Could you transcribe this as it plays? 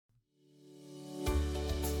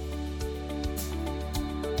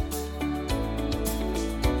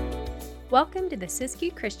Welcome to the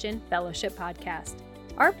Siskiyou Christian Fellowship Podcast.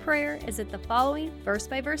 Our prayer is that the following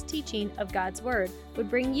verse-by-verse teaching of God's Word would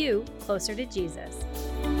bring you closer to Jesus.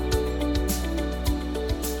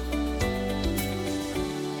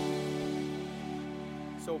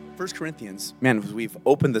 So 1 Corinthians, man, we've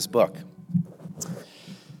opened this book.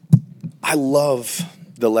 I love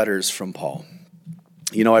the letters from Paul.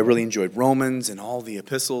 You know, I really enjoyed Romans and all the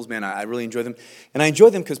epistles. Man, I really enjoy them. And I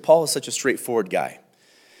enjoy them because Paul is such a straightforward guy.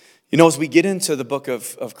 You know, as we get into the book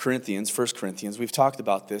of Corinthians, 1 Corinthians, we've talked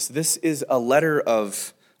about this. This is a letter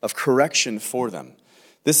of correction for them.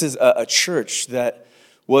 This is a church that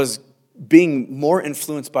was being more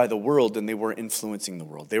influenced by the world than they were influencing the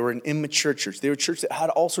world. They were an immature church. They were a church that had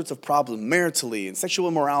all sorts of problems, maritally and sexual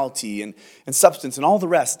immorality and substance and all the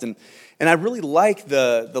rest. And I really like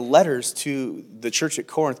the letters to the church at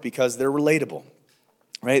Corinth because they're relatable.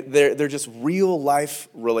 Right? They're just real life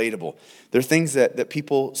relatable. They're things that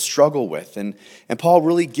people struggle with. And Paul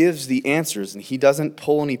really gives the answers, and he doesn't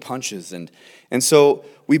pull any punches. And so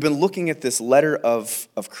we've been looking at this letter of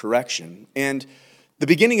correction. And the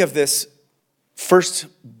beginning of this first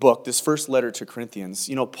book, this first letter to Corinthians,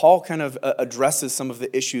 you know, Paul kind of addresses some of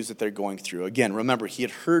the issues that they're going through. Again, remember, he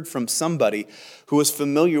had heard from somebody who was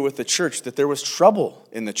familiar with the church that there was trouble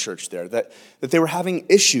in the church there, that they were having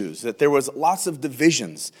issues, that there was lots of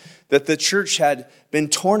divisions, that the church had been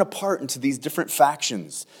torn apart into these different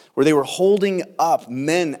factions, where they were holding up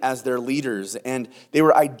men as their leaders, and they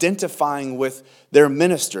were identifying with their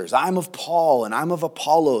ministers. I'm of Paul, and I'm of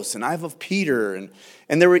Apollos, and I'm of Peter,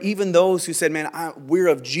 and there were even those who said, man, we're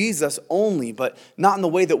of Jesus only, but not in the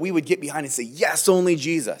way that we would get behind and say, yes, only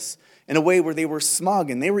Jesus, in a way where they were smug,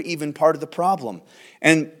 and they were even part of the problem.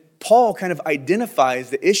 And Paul kind of identifies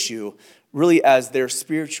the issue really as their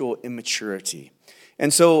spiritual immaturity.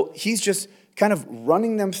 And so he's just kind of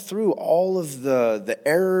running them through all of the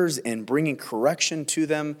errors and bringing correction to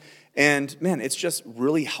them. And man, it's just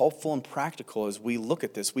really helpful and practical as we look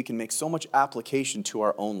at this. We can make so much application to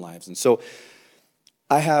our own lives. And so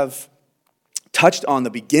I have touched on the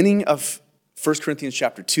beginning of 1 Corinthians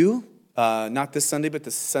chapter 2, not this Sunday, but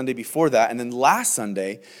the Sunday before that. And then last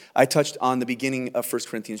Sunday, I touched on the beginning of 1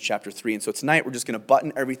 Corinthians chapter 3. And so tonight, we're just going to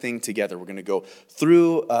button everything together. We're going to go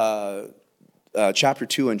through chapter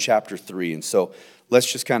 2 and chapter 3. And so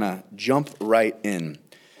let's just kind of jump right in.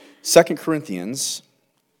 2 Corinthians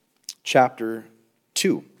chapter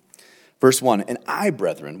 2, verse 1. And I,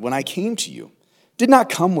 brethren, when I came to you, did not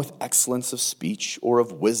come with excellence of speech or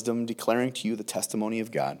of wisdom, declaring to you the testimony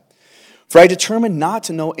of God. For I determined not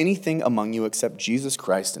to know anything among you except Jesus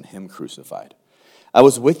Christ and him crucified. I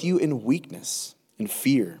was with you in weakness, in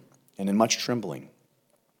fear, and in much trembling.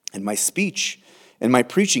 And my speech and my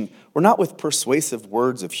preaching were not with persuasive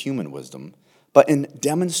words of human wisdom, but in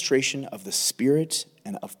demonstration of the Spirit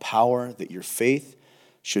and of power, that your faith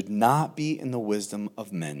should not be in the wisdom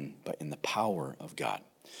of men, but in the power of God.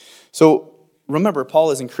 So remember,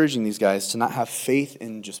 Paul is encouraging these guys to not have faith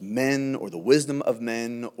in just men or the wisdom of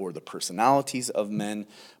men or the personalities of men,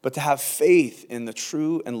 but to have faith in the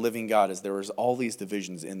true and living God, as there was all these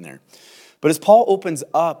divisions in there. But as Paul opens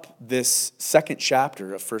up this second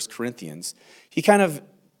chapter of 1 Corinthians,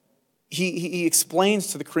 he explains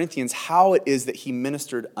to the Corinthians how it is that he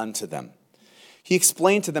ministered unto them. He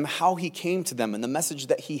explained to them how he came to them and the message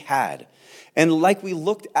that he had. And like we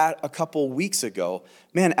looked at a couple weeks ago,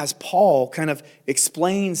 man, as Paul kind of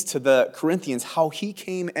explains to the Corinthians how he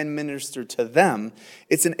came and ministered to them,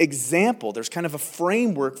 it's an example. There's kind of a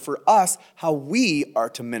framework for us how we are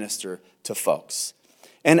to minister to folks.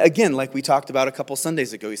 And again, like we talked about a couple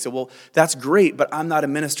Sundays ago, he said, well, that's great, but I'm not a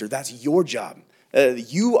minister. That's your job.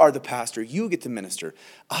 You are the pastor. You get to minister.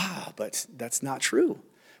 But that's not true.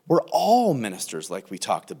 We're all ministers, like we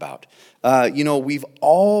talked about. We've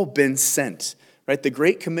all been sent, right? The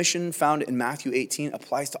Great Commission found in Matthew 18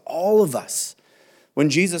 applies to all of us. When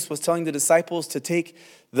Jesus was telling the disciples to take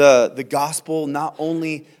the gospel not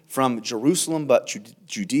only from Jerusalem, but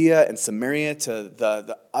Judea and Samaria to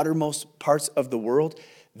the uttermost parts of the world,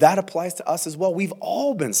 that applies to us as well. We've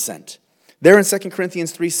all been sent. There in 2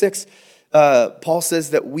 Corinthians 3:6, Paul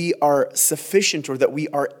says that we are sufficient, or that we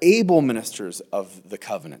are able ministers of the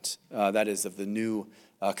covenant, that is, of the new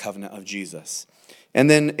covenant of Jesus. And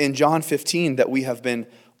then in John 15, that we have been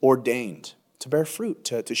ordained to bear fruit,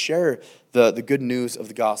 to share the good news of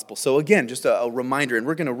the gospel. So again, just a reminder, and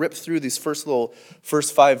we're going to rip through these first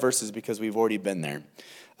 5 verses because we've already been there.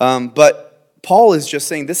 But Paul is just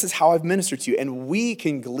saying, this is how I've ministered to you. And we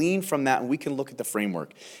can glean from that, and we can look at the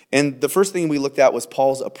framework. And the first thing we looked at was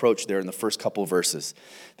Paul's approach there in the first couple of verses.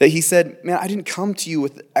 That he said, man, I didn't come to you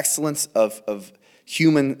with excellence of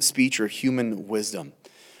human speech or human wisdom.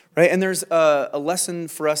 right? And there's a lesson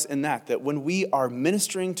for us in that when we are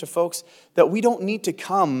ministering to folks, that we don't need to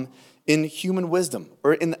come in human wisdom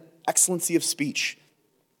or in the excellency of speech.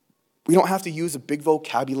 We don't have to use a big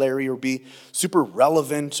vocabulary or be super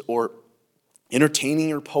relevant or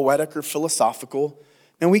entertaining or poetic or philosophical.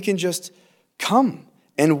 And we can just come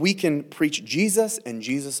and we can preach Jesus and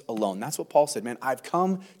Jesus alone. That's what Paul said, man, I've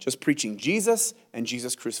come just preaching Jesus and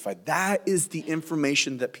Jesus crucified. That is the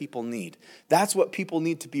information that people need. That's what people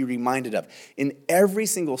need to be reminded of. In every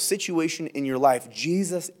single situation in your life,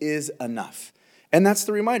 Jesus is enough. And that's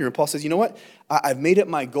the reminder. And Paul says, you know what? I've made it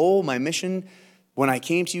my goal, my mission, when I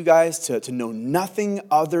came to you guys to know nothing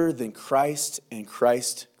other than Christ and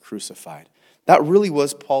Christ crucified. That really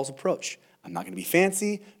was Paul's approach. I'm not going to be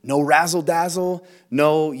fancy, no razzle-dazzle,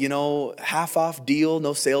 no, half-off deal,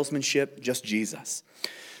 no salesmanship, just Jesus.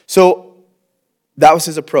 So that was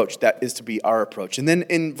his approach. That is to be our approach. And then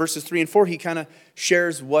in verses 3 and 4, he kind of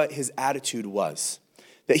shares what his attitude was.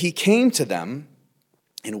 That he came to them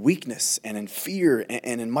in weakness and in fear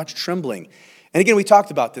and in much trembling. And again, we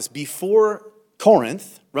talked about this. Before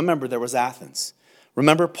Corinth, remember, there was Athens.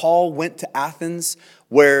 Remember, Paul went to Athens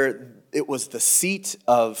where it was the seat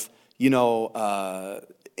of,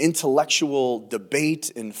 intellectual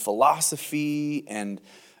debate and philosophy. And,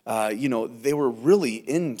 they were really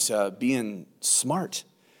into being smart.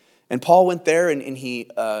 And Paul went there and he,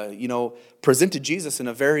 presented Jesus in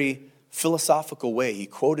a very philosophical way. He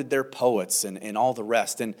quoted their poets and all the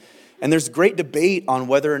rest. And there's great debate on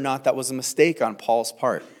whether or not that was a mistake on Paul's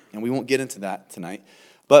part. And we won't get into that tonight.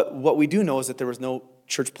 But what we do know is that there was no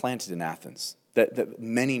church planted in Athens, that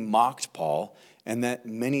many mocked Paul and that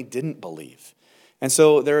many didn't believe. And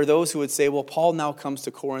so there are those who would say, well, Paul now comes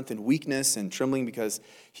to Corinth in weakness and trembling because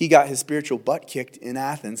he got his spiritual butt kicked in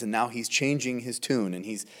Athens and now he's changing his tune and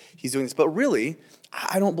he's doing this. But really,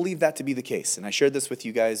 I don't believe that to be the case. And I shared this with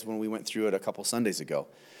you guys when we went through it a couple Sundays ago.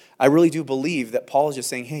 I really do believe that Paul is just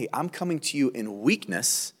saying, hey, I'm coming to you in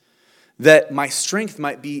weakness, that my strength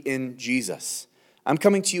might be in Jesus. I'm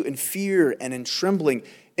coming to you in fear and in trembling,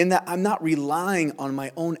 in that I'm not relying on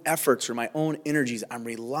my own efforts or my own energies. I'm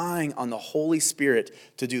relying on the Holy Spirit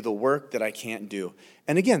to do the work that I can't do.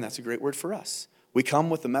 And again, that's a great word for us. We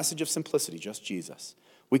come with the message of simplicity, just Jesus.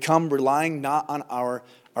 We come relying not on our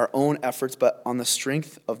own efforts, but on the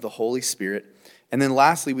strength of the Holy Spirit. And then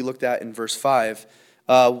lastly, we looked at in verse 5,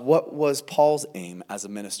 what was Paul's aim as a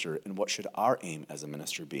minister and what should our aim as a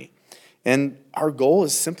minister be? And our goal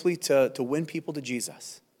is simply to win people to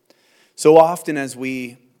Jesus. So often as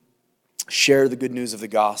we share the good news of the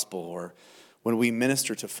gospel or when we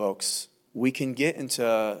minister to folks, we can get into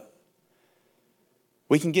the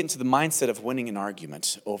mindset of winning an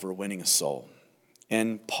argument over winning a soul.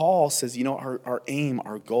 And Paul says, our aim,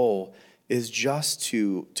 our goal is just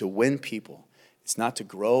to win people. It's not to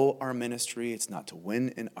grow our ministry. It's not to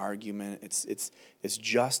win an argument. It's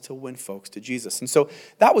just to win folks to Jesus. And so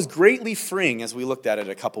that was greatly freeing as we looked at it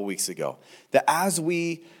a couple weeks ago. That as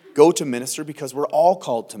we go to minister, because we're all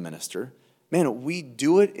called to minister, man, we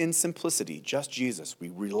do it in simplicity, just Jesus. We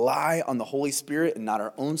rely on the Holy Spirit and not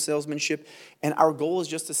our own salesmanship. And our goal is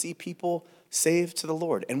just to see people saved to the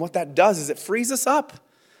Lord. And what that does is it frees us up.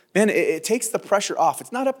 Man, it takes the pressure off.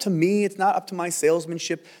 It's not up to me. It's not up to my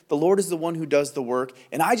salesmanship. The Lord is the one who does the work,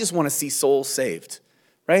 and I just want to see souls saved,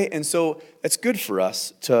 right? And so it's good for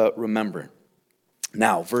us to remember.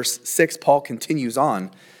 Now, verse 6, Paul continues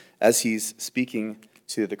on as he's speaking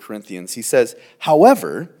to the Corinthians. He says,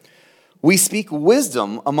 however, we speak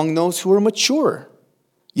wisdom among those who are mature,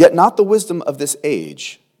 yet not the wisdom of this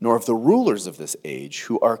age, nor of the rulers of this age,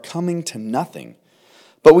 who are coming to nothing.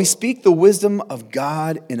 But we speak the wisdom of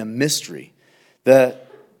God in a mystery, the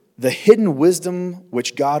hidden wisdom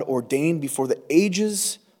which God ordained before the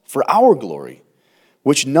ages for our glory,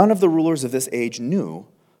 which none of the rulers of this age knew,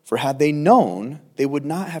 for had they known, they would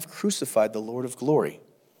not have crucified the Lord of glory.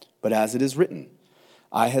 But as it is written,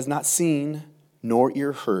 eye has not seen, nor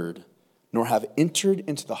ear heard, nor have entered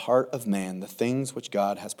into the heart of man the things which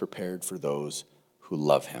God has prepared for those who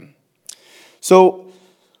love him. So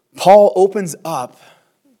Paul opens up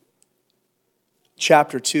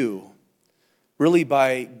chapter 2, really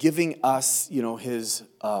by giving us, his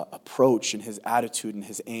approach and his attitude and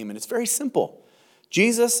his aim. And it's very simple.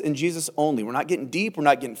 Jesus and Jesus only. We're not getting deep. We're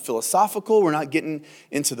not getting philosophical. We're not getting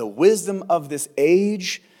into the wisdom of this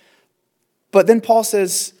age. But then Paul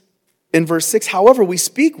says in verse 6, however, we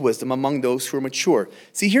speak wisdom among those who are mature.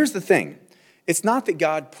 See, here's the thing. It's not that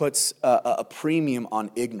God puts a premium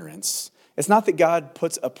on ignorance. It's not that God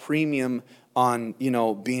puts a premium on,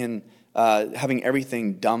 being having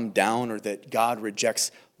everything dumbed down, or that God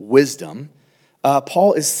rejects wisdom.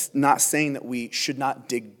 Paul is not saying that we should not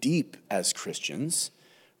dig deep as Christians,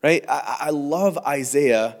 right? I love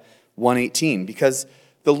Isaiah 1:18 because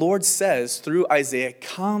the Lord says through Isaiah,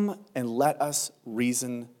 come and let us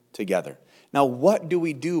reason together. Now, what do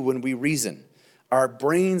we do when we reason? Our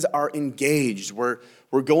brains are engaged. We're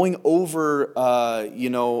going over,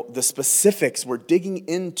 the specifics. We're digging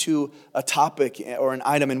into a topic or an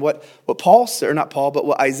item. And what Paul, or not Paul, but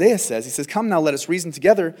what Isaiah says, he says, come now, let us reason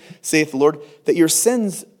together, saith the Lord, that your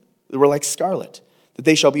sins were like scarlet, that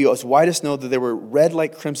they shall be as white as snow, that they were red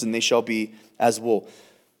like crimson, they shall be as wool.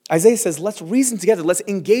 Isaiah says, let's reason together. Let's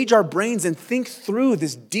engage our brains and think through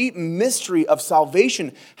this deep mystery of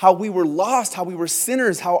salvation, how we were lost, how we were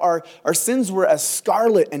sinners, how our sins were as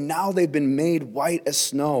scarlet, and now they've been made white as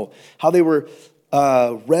snow, how they were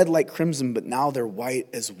red like crimson, but now they're white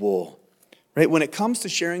as wool. Right? When it comes to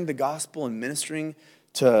sharing the gospel and ministering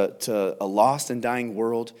to a lost and dying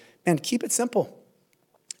world, man, keep it simple.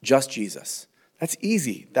 Just Jesus. That's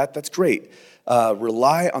easy. That's great.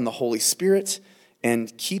 Rely on the Holy Spirit.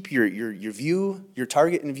 And keep your view, your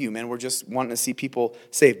target in view, man. We're just wanting to see people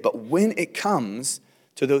saved. But when it comes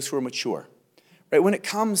to those who are mature, right? When it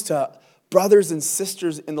comes to brothers and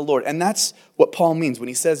sisters in the Lord, and that's what Paul means when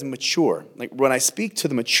he says mature. Like when I speak to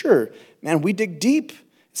the mature, man, we dig deep.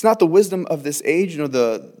 It's not the wisdom of this age,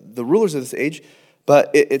 the rulers of this age,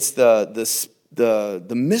 but it's the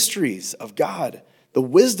mysteries of God, the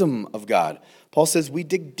wisdom of God. Paul says we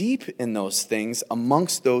dig deep in those things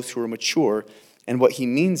amongst those who are mature. And what he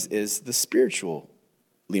means is the spiritually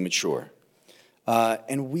mature.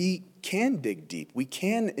 And we can dig deep. We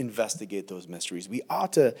can investigate those mysteries. We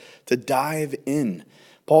ought to dive in.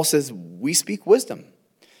 Paul says we speak wisdom.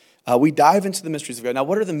 We dive into the mysteries of God. Now,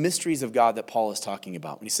 what are the mysteries of God that Paul is talking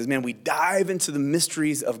about? When he says, man, we dive into the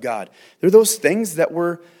mysteries of God. They're those things that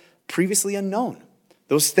were previously unknown.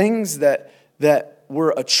 Those things that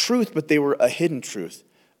were a truth, but they were a hidden truth.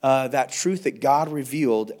 That truth that God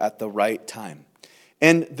revealed at the right time.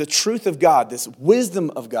 And the truth of God, this wisdom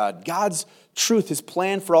of God, God's truth, his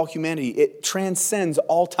plan for all humanity, it transcends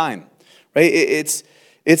all time, right?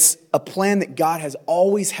 It's a plan that God has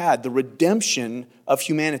always had, the redemption of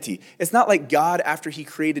humanity. It's not like God, after he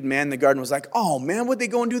created man in the garden, was like, oh man, what'd they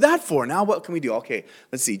go and do that for? Now what can we do? Okay,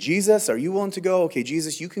 let's see. Jesus, are you willing to go? Okay,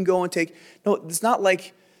 Jesus, you can go and take. No, it's not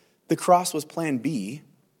like the cross was plan B.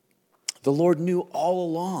 The Lord knew all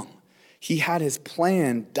along. He had his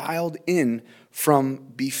plan dialed in from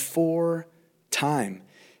before time.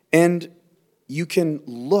 And you can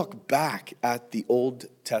look back at the Old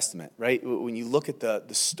Testament, right? When you look at the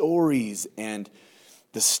stories and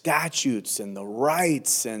the statutes and the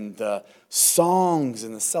rites and the songs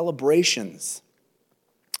and the celebrations,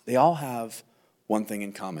 they all have one thing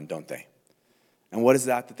in common, don't they? And what is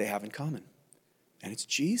that they have in common? And it's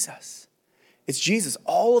Jesus. It's Jesus.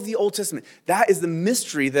 All of the Old Testament, that is the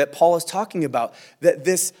mystery that Paul is talking about, that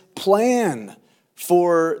this plan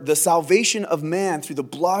for the salvation of man through the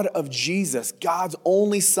blood of Jesus, God's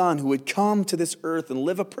only Son who would come to this earth and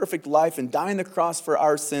live a perfect life and die on the cross for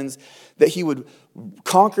our sins, that he would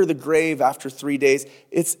conquer the grave after 3 days.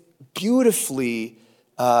 It's beautifully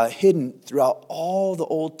hidden throughout all the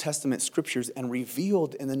Old Testament scriptures and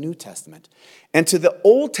revealed in the New Testament. And to the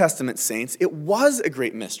Old Testament saints, it was a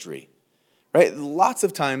great mystery. Right? Lots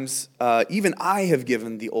of times, even I have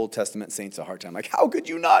given the Old Testament saints a hard time. Like, how could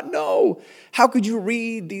you not know? How could you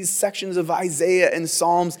read these sections of Isaiah and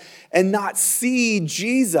Psalms and not see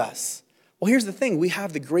Jesus? Well, here's the thing. We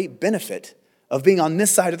have the great benefit of being on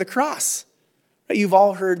this side of the cross. Right? You've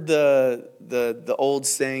all heard the old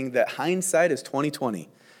saying that hindsight is 20/20.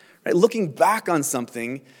 Right? Looking back on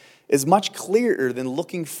something is much clearer than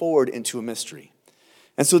looking forward into a mystery.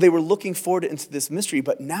 And so they were looking forward into this mystery,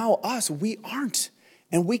 but now we aren't.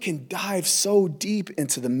 And we can dive so deep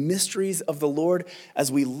into the mysteries of the Lord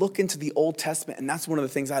as we look into the Old Testament. And that's one of the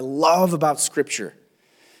things I love about Scripture,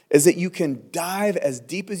 is that you can dive as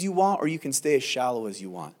deep as you want or you can stay as shallow as you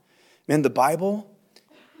want. Man, the Bible,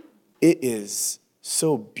 it is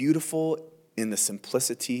so beautiful in the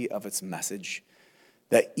simplicity of its message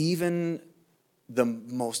that even the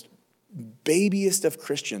most babyest of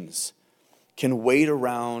Christians can wade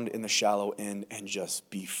around in the shallow end and just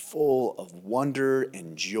be full of wonder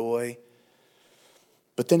and joy.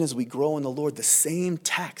 But then as we grow in the Lord, the same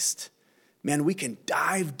text, man, we can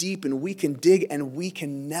dive deep and we can dig and we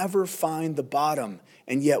can never find the bottom.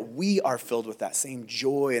 And yet we are filled with that same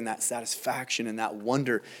joy and that satisfaction and that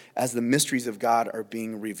wonder as the mysteries of God are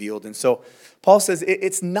being revealed. And so Paul says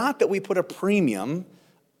it's not that we put a premium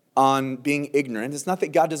on being ignorant. It's not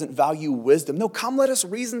that God doesn't value wisdom. No, come let us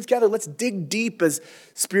reason together. Let's dig deep as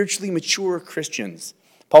spiritually mature Christians.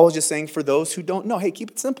 Paul was just saying for those who don't know, hey, keep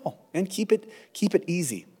it simple and keep it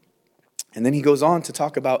easy. And then he goes on to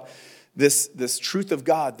talk about this truth of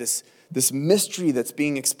God, this mystery that's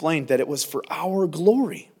being explained, that it was for our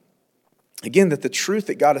glory. Again, that the truth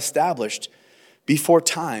that God established before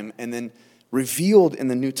time and then revealed in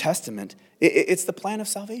the New Testament, it's the plan of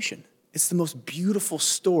salvation. It's the most beautiful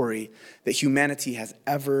story that humanity has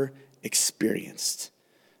ever experienced.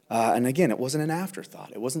 And again, it wasn't an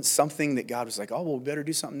afterthought. It wasn't something that God was like, oh, well, we better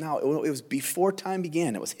do something now. It was before time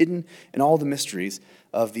began. It was hidden in all the mysteries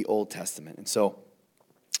of the Old Testament. And so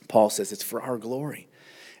Paul says it's for our glory.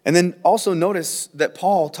 And then also notice that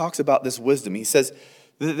Paul talks about this wisdom. He says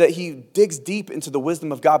that he digs deep into the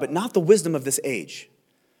wisdom of God, but not the wisdom of this age.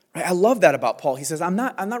 Right? I love that about Paul. He says, I'm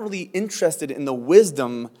not really interested in the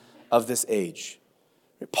wisdom of this age.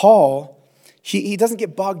 Paul, he doesn't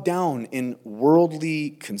get bogged down in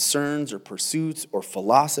worldly concerns or pursuits or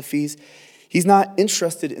philosophies. He's not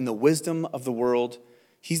interested in the wisdom of the world.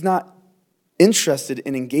 He's not interested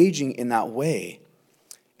in engaging in that way.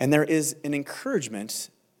 And there is an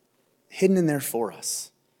encouragement hidden in there for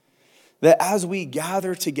us. That as we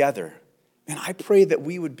gather together, and I pray that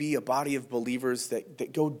we would be a body of believers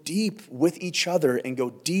that go deep with each other and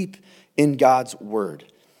go deep in God's word.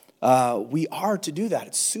 We are to do that.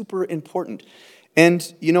 It's super important.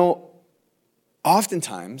 And,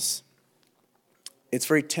 oftentimes, it's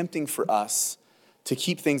very tempting for us to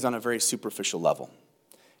keep things on a very superficial level.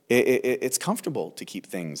 It's comfortable to keep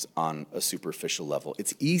things on a superficial level.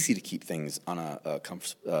 It's easy to keep things on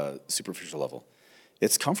a superficial level.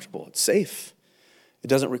 It's comfortable. It's safe. It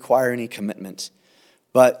doesn't require any commitment.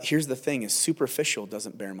 But here's the thing, is superficial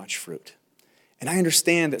doesn't bear much fruit. And I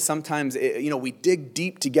understand that sometimes, we dig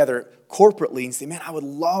deep together corporately and say, man, I would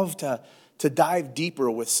love to dive deeper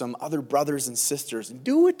with some other brothers and sisters.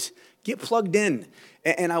 Do it. Get plugged in.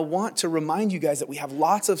 And I want to remind you guys that we have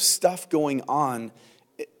lots of stuff going on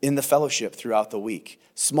in the fellowship throughout the week.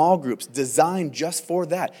 Small groups designed just for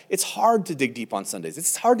that. It's hard to dig deep on Sundays.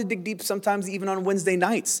 It's hard to dig deep sometimes even on Wednesday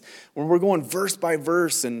nights when we're going verse by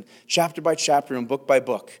verse and chapter by chapter and book by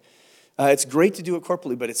book. It's great to do it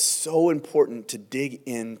corporately, but it's so important to dig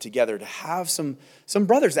in together, to have some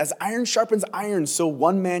brothers. As iron sharpens iron, so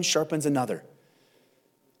one man sharpens another.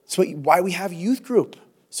 That's why we have youth group,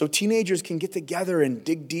 so teenagers can get together and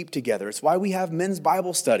dig deep together. It's why we have men's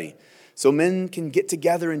Bible study, so men can get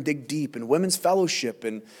together and dig deep, and women's fellowship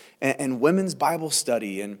and women's Bible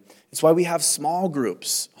study. And it's why we have small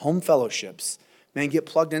groups, home fellowships. Man, get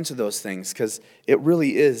plugged into those things because it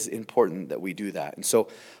really is important that we do that. And so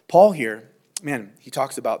Paul here, man, he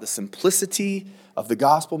talks about the simplicity of the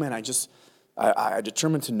gospel. Man, I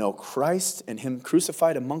determined to know Christ and him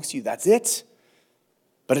crucified amongst you. That's it.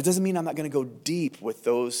 But it doesn't mean I'm not going to go deep with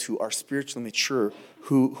those who are spiritually mature,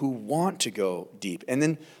 who want to go deep. And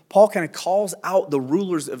then Paul kind of calls out the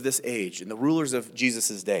rulers of this age and the rulers of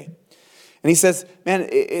Jesus' day. And he says, man,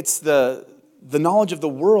 it's the knowledge of the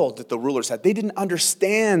world that the rulers had. They didn't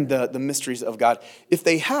understand the mysteries of God. If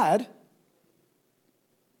they had,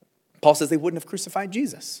 Paul says they wouldn't have crucified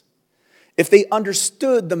Jesus. If they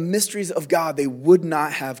understood the mysteries of God, they would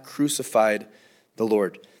not have crucified the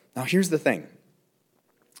Lord. Now, here's the thing.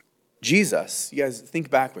 Jesus, you guys think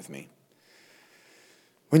back with me.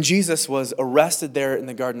 When Jesus was arrested there in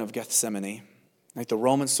the Garden of Gethsemane, like the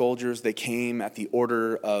Roman soldiers, they came at the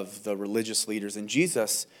order of the religious leaders. And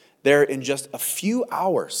Jesus, there in just a few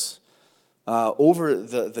hours, over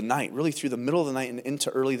the night, really through the middle of the night and into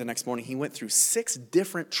early the next morning, he went through 6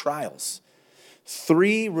 different trials.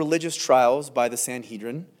 3 religious trials by the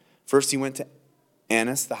Sanhedrin. First, he went to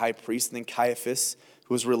Annas, the high priest, and then Caiaphas,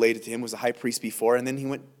 who was related to him, was a high priest before, and then he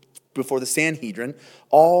went before the Sanhedrin,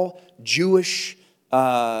 all Jewish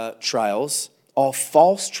trials, all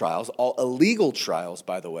false trials, all illegal trials,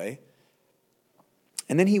 by the way.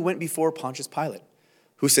 And then he went before Pontius Pilate,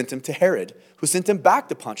 who sent him to Herod, who sent him back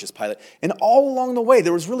to Pontius Pilate. And all along the way,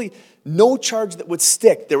 there was really no charge that would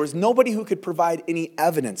stick. There was nobody who could provide any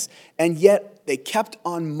evidence. And yet, they kept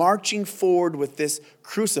on marching forward with this,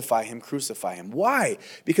 crucify him, crucify him. Why?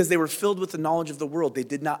 Because they were filled with the knowledge of the world. They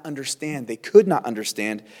did not understand. They could not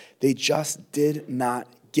understand. They just did not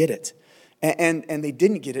get it. And they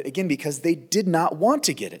didn't get it, again, because they did not want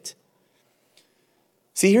to get it.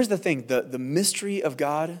 See, here's the thing. The mystery of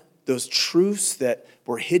God, those truths that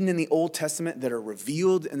were hidden in the Old Testament that are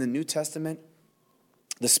revealed in the New Testament,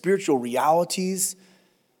 the spiritual realities,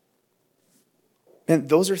 and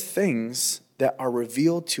those are things that are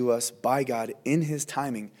revealed to us by God in his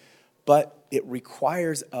timing, but it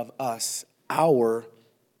requires of us our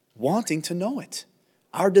wanting to know it,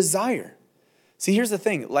 our desire. See, here's the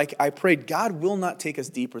thing. Like I prayed, God will not take us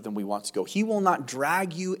deeper than we want to go. He will not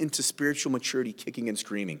drag you into spiritual maturity kicking and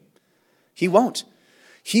screaming. He won't.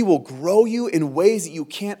 He will grow you in ways that you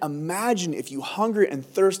can't imagine if you hunger and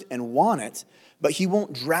thirst and want it, but he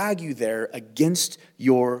won't drag you there against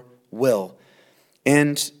your will.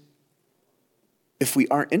 And if we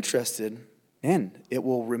aren't interested, man, it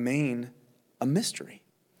will remain a mystery.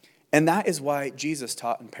 And that is why Jesus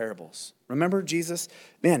taught in parables. Remember Jesus?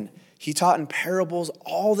 Man, he taught in parables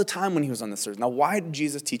all the time when he was on this earth. Now, why did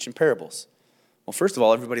Jesus teach in parables? Well, first of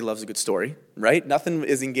all, everybody loves a good story, right? Nothing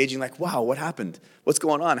is engaging like, wow, what happened? What's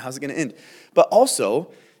going on? How's it going to end? But also,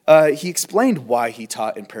 he explained why he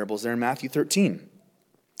taught in parables there in Matthew 13.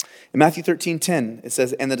 In Matthew 13:10, it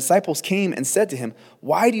says, "And the disciples came and said to him,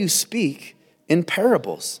 'Why do you speak in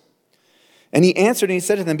parables?' And he answered and he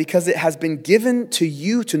said to them, 'Because it has been given to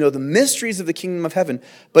you to know the mysteries of the kingdom of heaven,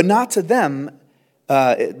 but to them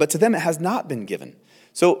it has not been given.'"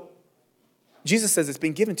 So Jesus says it's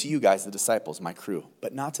been given to you guys, the disciples, my crew,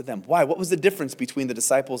 but not to them. Why? What was the difference between the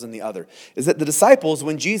disciples and the other? Is that the disciples,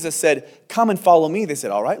 when Jesus said, "Come and follow me," they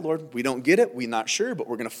said, "All right, Lord, we don't get it. We're not sure, but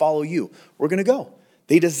we're going to follow you. We're going to go."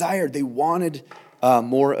 They wanted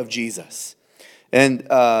more of Jesus. And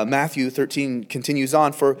Matthew 13 continues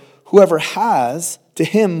on, "For whoever has, to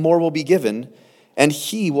him more will be given, and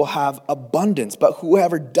he will have abundance. But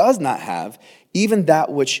whoever does not have, even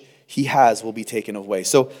that which he has will be taken away."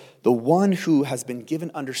 So the one who has been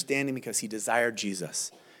given understanding because he desired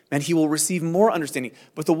Jesus, man, he will receive more understanding.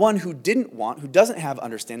 But the one who didn't want, who doesn't have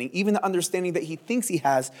understanding, even the understanding that he thinks he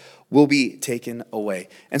has, will be taken away.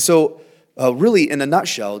 And so really, in a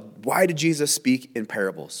nutshell, why did Jesus speak in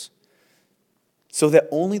parables? So that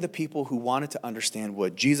only the people who wanted to understand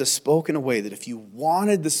would. Jesus spoke in a way that if you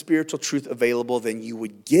wanted the spiritual truth available, then you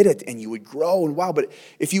would get it and you would grow and wow. But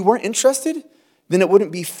if you weren't interested, then it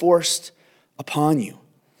wouldn't be forced upon you.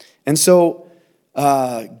 And so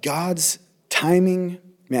God's timing,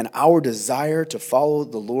 man, our desire to follow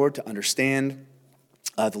the Lord, to understand,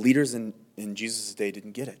 the leaders in Jesus' day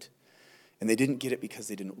didn't get it. And they didn't get it because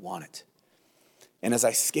they didn't want it. And as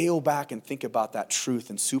I scale back and think about that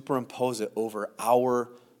truth and superimpose it over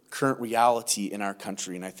our current reality in our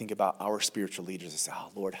country, and I think about our spiritual leaders, I say,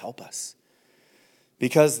 "Oh, Lord, help us."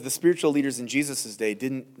 Because the spiritual leaders in Jesus' day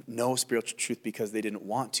didn't know spiritual truth because they didn't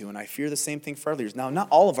want to. And I fear the same thing for our leaders. Now, not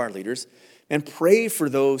all of our leaders. And pray for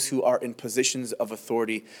those who are in positions of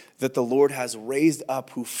authority that the Lord has raised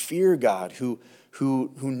up, who fear God, who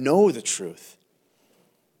know the truth.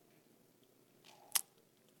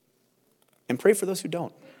 And pray for those who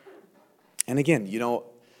don't. And again, we don't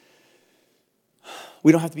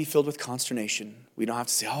have to be filled with consternation. We don't have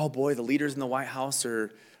to say, "Oh boy, the leaders in the White House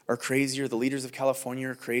are crazy, or the leaders of California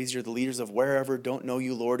are crazy, or the leaders of wherever don't know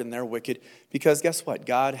you, Lord, and they're wicked." Because guess what?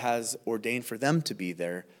 God has ordained for them to be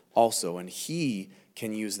there also, and he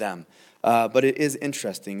can use them. But it is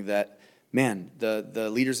interesting that, man, the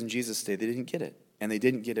leaders in Jesus' day, they didn't get it. And they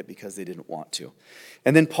didn't get it because they didn't want to.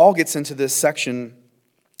 And then Paul gets into this section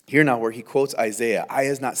here now where he quotes Isaiah. "Eye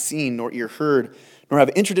has not seen, nor ear heard, nor have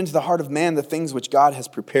entered into the heart of man the things which God has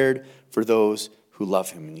prepared for those who love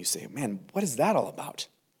him." And you say, man, what is that all about?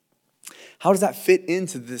 How does that fit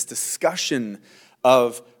into this discussion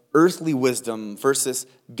of earthly wisdom versus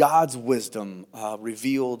God's wisdom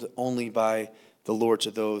revealed only by the Lord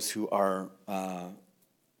to those who are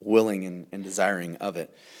willing and desiring of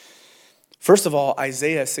it? First of all,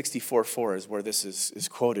 Isaiah 64:4 is where this is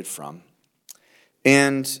quoted from.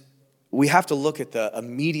 And we have to look at the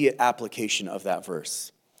immediate application of that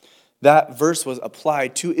verse. That verse was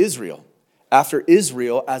applied to Israel after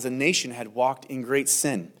Israel as a nation had walked in great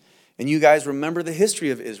sin. And you guys remember the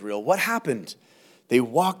history of Israel. What happened? They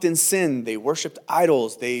walked in sin. They worshiped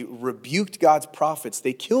idols. They rebuked God's prophets.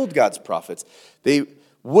 They killed God's prophets. They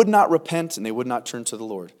would not repent and they would not turn to the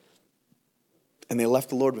Lord. And they left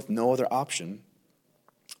the Lord with no other option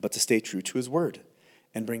but to stay true to his word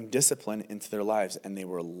and bring discipline into their lives. And they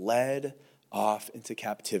were led off into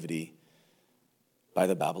captivity by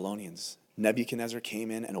the Babylonians. Nebuchadnezzar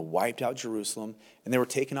came in and wiped out Jerusalem, and they were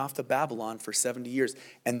taken off to Babylon for 70 years.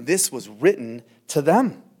 And this was written to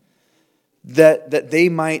them, that they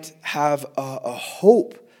might have a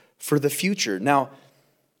hope for the future. Now,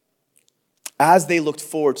 as they looked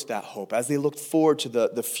forward to that hope, as they looked forward to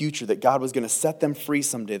the future, that God was going to set them free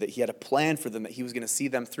someday, that he had a plan for them, that he was going to see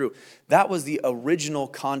them through, that was the original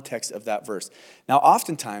context of that verse. Now,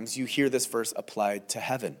 oftentimes, you hear this verse applied to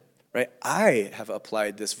heaven, right? I have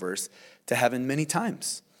applied this verse to heaven many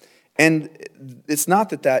times. And it's not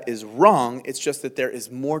that that is wrong, it's just that there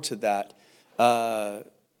is more to that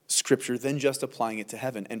scripture than just applying it to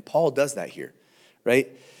heaven. And Paul does that here,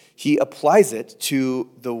 right? he applies it to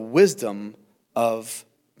the wisdom of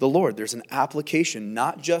the Lord. There's an application,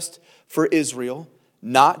 not just for Israel,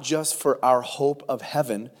 not just for our hope of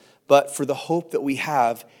heaven, but for the hope that we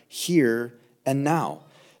have here and now.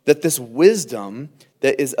 That this wisdom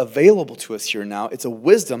that is available to us here now, it's a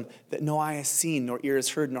wisdom that no eye has seen, nor ear has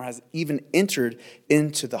heard, nor has even entered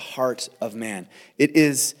into the heart of man. It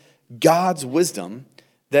is God's wisdom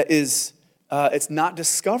that is, it's not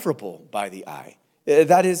discoverable by the eye.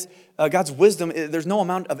 That is God's wisdom. There's no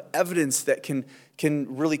amount of evidence that can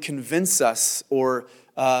really convince us or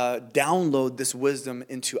download this wisdom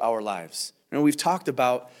into our lives. And we've talked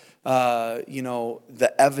about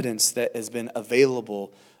the evidence that has been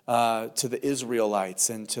available to the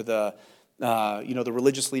Israelites and to the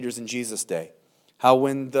religious leaders in Jesus' day. How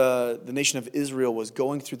when the nation of Israel was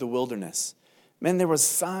going through the wilderness, man, there was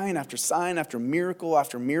sign after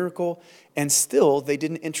miracle, and still they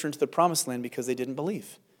didn't enter into the promised land because they didn't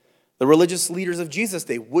believe. The religious leaders of Jesus'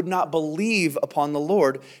 day would not believe upon the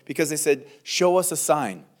Lord because they said, show us a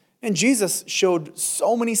sign. And Jesus showed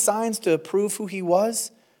so many signs to prove who he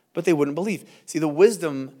was, but they wouldn't believe. See, the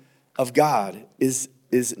wisdom of God is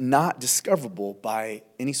not discoverable by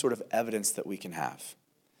any sort of evidence that we can have.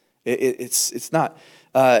 It's not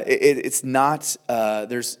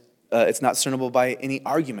discernible by any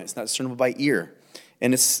argument. It's not discernible by ear,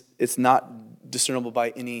 and it's not discernible by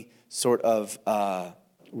any sort of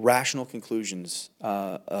rational conclusions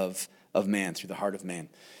of man through the heart of man.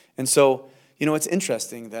 And so, it's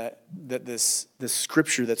interesting that this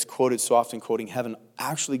scripture that's quoted so often, quoting heaven,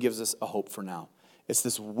 actually gives us a hope for now. It's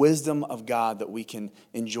this wisdom of God that we can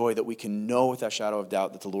enjoy, that we can know without a shadow of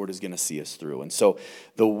doubt that the Lord is going to see us through. And so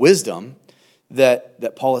the wisdom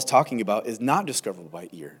that Paul is talking about is not discoverable by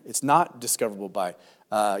ear. It's not discoverable by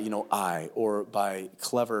eye or by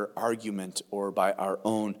clever argument or by our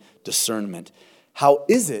own discernment. How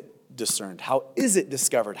is it discerned? How is it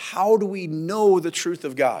discovered? How do we know the truth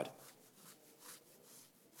of God?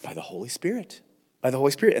 By the Holy Spirit. By the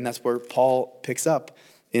Holy Spirit. And that's where Paul picks up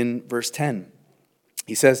in verse 10.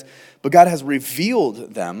 He says, but God has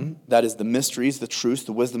revealed them, that is the mysteries, the truths,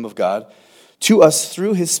 the wisdom of God, to us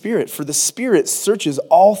through his Spirit. For the Spirit searches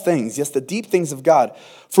all things, yes, the deep things of God.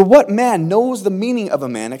 For what man knows the meaning of a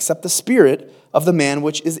man except the Spirit of the man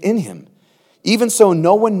which is in him? Even so,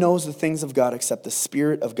 no one knows the things of God except the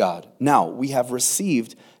Spirit of God. Now, we have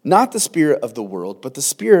received not the spirit of the world, but the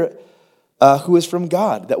Spirit who is from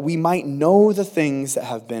God, that we might know the things that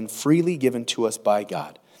have been freely given to us by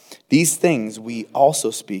God. These things we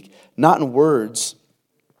also speak, not in words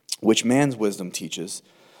which man's wisdom teaches,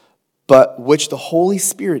 but which the Holy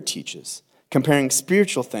Spirit teaches, comparing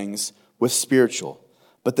spiritual things with spiritual.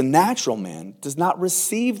 But the natural man does not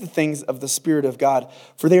receive the things of the Spirit of God,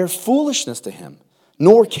 for they are foolishness to him,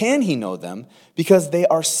 nor can he know them, because they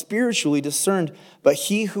are spiritually discerned. But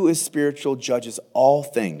he who is spiritual judges all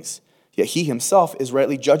things, yet he himself is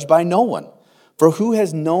rightly judged by no one. For who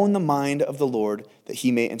has known the mind of the Lord that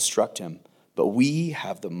he may instruct him? But we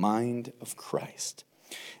have the mind of Christ.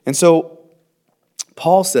 And so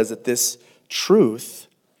Paul says that this truth,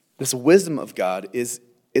 this wisdom of God, it's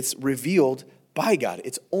revealed by God.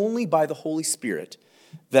 It's only by the Holy Spirit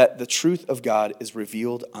that the truth of God is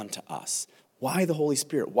revealed unto us. Why the Holy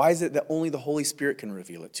Spirit? Why is it that only the Holy Spirit can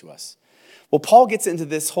reveal it to us? Well, Paul gets into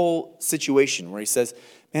this whole situation where he says,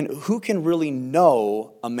 man, who can really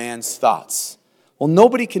know a man's thoughts? Well,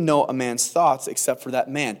 nobody can know a man's thoughts except for that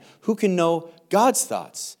man. Who can know God's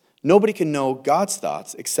thoughts? Nobody can know God's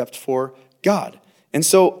thoughts except for God. And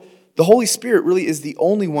so the Holy Spirit really is the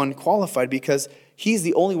only one qualified because he's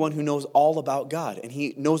the only one who knows all about God. And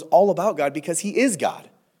he knows all about God because he is God.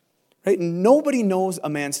 Right? Nobody knows a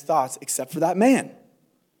man's thoughts except for that man.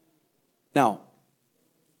 Now,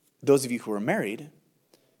 those of you who are married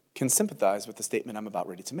can sympathize with the statement I'm about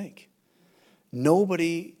ready to make.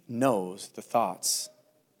 Nobody knows the thoughts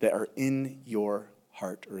that are in your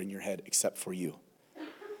heart or in your head except for you.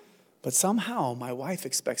 But somehow my wife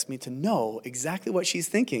expects me to know exactly what she's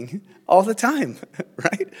thinking all the time,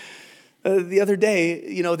 right? The other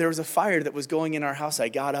day, there was a fire that was going in our house. I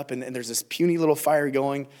got up and there's this puny little fire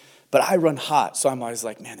going, but I run hot. So I'm always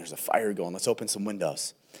like, man, there's a fire going. Let's open some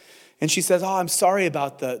windows. And she says, I'm sorry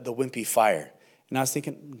about the wimpy fire. And I was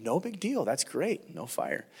thinking, no big deal. That's great. No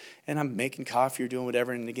fire. And I'm making coffee or doing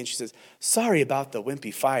whatever. And again, she says, sorry about the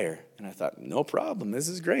wimpy fire. And I thought, no problem. This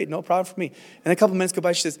is great. No problem for me. And a couple minutes go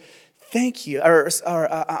by. She says, thank you. Or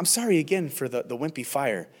I'm sorry again for the wimpy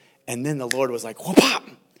fire. And then the Lord was like, whoop-pop.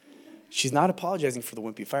 She's not apologizing for the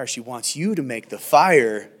wimpy fire. She wants you to make the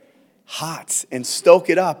fire hot and stoke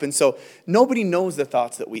it up. And so nobody knows the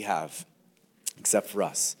thoughts that we have except for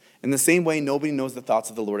us. In the same way, nobody knows the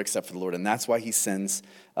thoughts of the Lord except for the Lord. And that's why he sends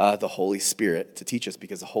the Holy Spirit to teach us,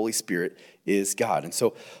 because the Holy Spirit is God. And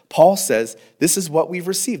so Paul says, this is what we've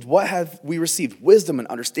received. What have we received? Wisdom and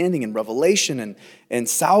understanding and revelation and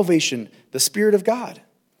salvation, the Spirit of God.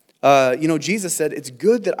 Jesus said, it's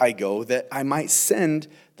good that I go, that I might send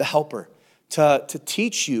the helper to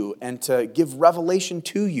teach you and to give revelation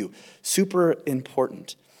to you. Super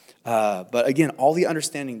important. But again, all the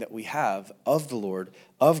understanding that we have of the Lord,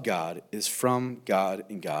 of God, is from God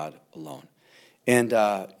and God alone. And,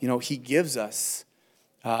 he gives us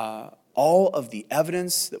all of the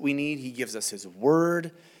evidence that we need. He gives us his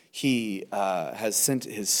word. He has sent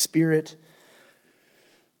his Spirit.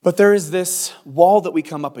 But there is this wall that we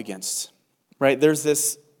come up against, right? There's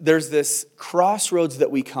this crossroads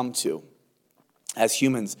that we come to as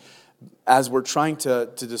humans, as we're trying to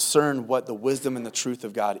discern what the wisdom and the truth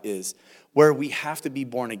of God is, where we have to be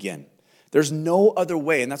born again. There's no other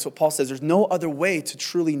way, and that's what Paul says, there's no other way to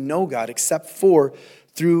truly know God except for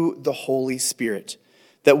through the Holy Spirit.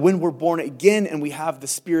 That when we're born again and we have the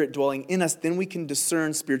Spirit dwelling in us, then we can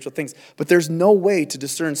discern spiritual things. But there's no way to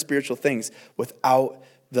discern spiritual things without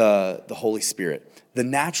the Holy Spirit. The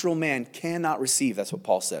natural man cannot receive, that's what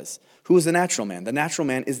Paul says. Who is the natural man? The natural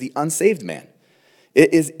man is the unsaved man.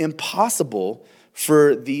 It is impossible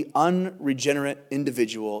for the unregenerate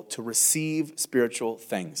individual to receive spiritual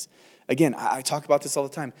things. Again, I talk about this all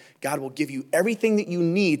the time. God will give you everything that you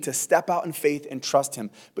need to step out in faith and trust him.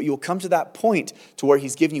 But you'll come to that point to where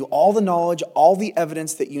he's giving you all the knowledge, all the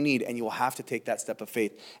evidence that you need, and you will have to take that step of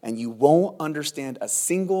faith. And you won't understand a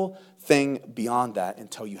single thing beyond that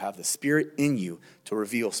until you have the Spirit in you to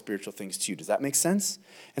reveal spiritual things to you. Does that make sense?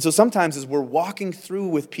 And so sometimes as we're walking through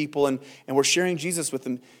with people and we're sharing Jesus with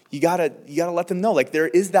them, you gotta let them know, like there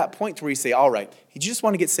is that point to where you say, all right, you just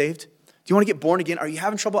want to get saved? Do you want to get born again? Are you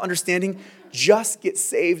having trouble understanding? Just get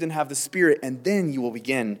saved and have the Spirit, and then you will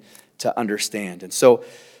begin to understand. And so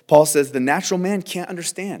Paul says the natural man can't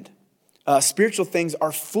understand. Spiritual things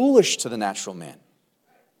are foolish to the natural man.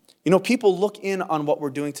 People look in on what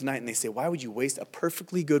we're doing tonight and they say, why would you waste a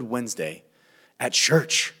perfectly good Wednesday at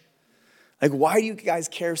church? Like, why do you guys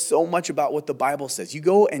care so much about what the Bible says? You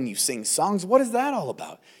go and you sing songs. What is that all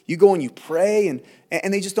about? You go and you pray, and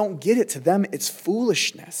they just don't get it. To them, it's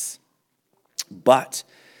foolishness. But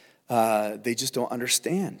they just don't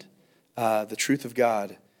understand. The truth of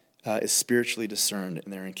God is spiritually discerned,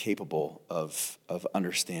 and they're incapable of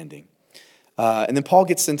understanding. And then Paul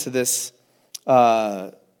gets into this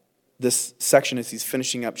section as he's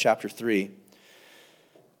finishing up chapter 3.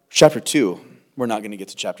 Chapter 2, we're not going to get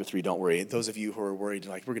to chapter 3, don't worry. Those of you who are worried,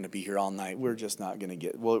 like, we're going to be here all night, we're just not going to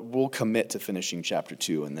get, we'll commit to finishing chapter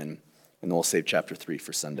 2, and then we'll save chapter 3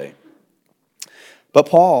 for Sunday. But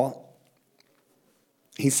Paul,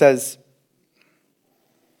 he says,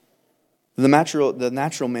 the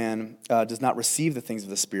natural man does not receive the things of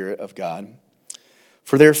the Spirit of God,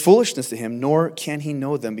 for they are foolishness to him, nor can he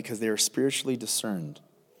know them because they are spiritually discerned.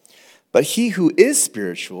 But he who is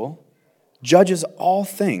spiritual judges all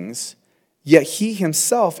things, yet he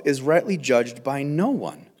himself is rightly judged by no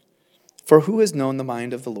one. For who has known the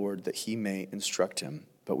mind of the Lord that he may instruct him?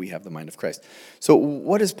 But we have the mind of Christ. So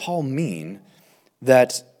what does Paul mean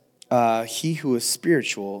that he who is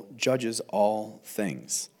spiritual judges all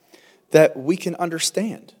things? That we can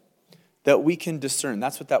understand, that we can discern.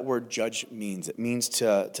 That's what that word judge means. It means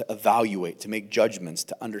to evaluate, to make judgments,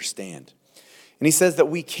 to understand. And he says that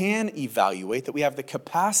we can evaluate, that we have the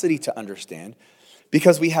capacity to understand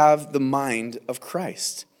because we have the mind of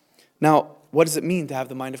Christ. Now, what does it mean to have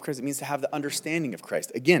the mind of Christ? It means to have the understanding of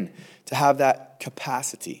Christ. Again, to have that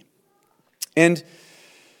capacity. And,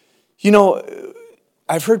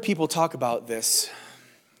 I've heard people talk about this.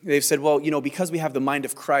 They've said, well, because we have the mind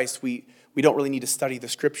of Christ, we don't really need to study the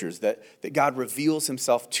scriptures, that God reveals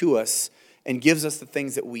himself to us and gives us the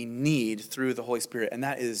things that we need through the Holy Spirit. And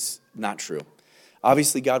that is not true.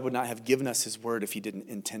 Obviously, God would not have given us his word if he didn't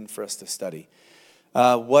intend for us to study.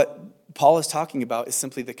 What Paul is talking about is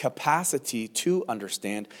simply the capacity to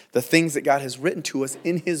understand the things that God has written to us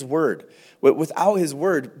in his word. Without his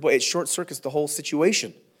word, it short-circuits the whole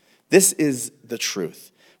situation. This is the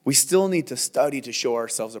truth. We still need to study to show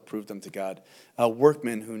ourselves approved unto God.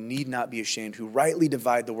 Workmen who need not be ashamed, who rightly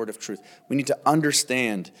divide the word of truth. We need to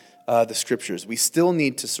understand the scriptures. We still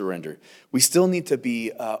need to surrender. We still need to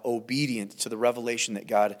be obedient to the revelation that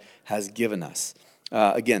God has given us.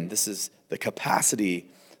 Again, this is the capacity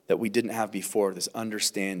that we didn't have before, this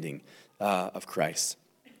understanding of Christ,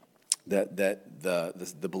 that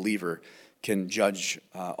the believer can judge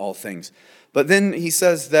all things. But then he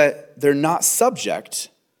says that they're not subject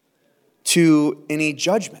to any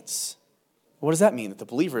judgments. What does that mean? That the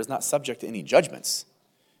believer is not subject to any judgments?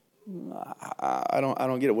 I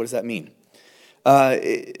don't get it. What does that mean?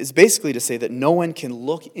 It's basically to say that no one can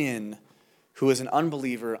look in who is an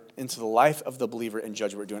unbeliever into the life of the believer and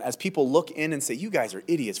judge what we're doing. As people look in and say, you guys are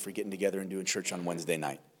idiots for getting together and doing church on Wednesday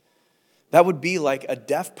night. That would be like a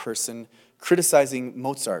deaf person criticizing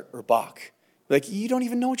Mozart or Bach. Like, you don't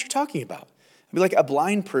even know what you're talking about. It'd be like a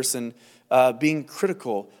blind person being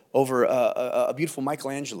critical over a beautiful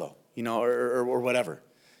Michelangelo, or whatever.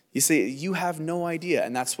 You say, you have no idea.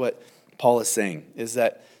 And that's what Paul is saying, is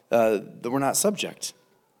that we're not subject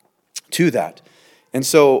to that. And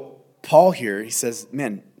so Paul here, he says,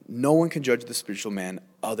 man, no one can judge the spiritual man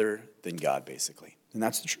other than God, basically. And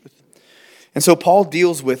that's the truth. And so Paul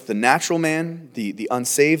deals with the natural man, the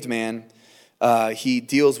unsaved man. He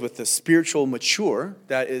deals with the spiritual mature,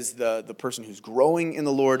 that is the person who's growing in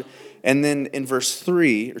the Lord. And then in verse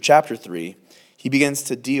 3, or chapter 3, he begins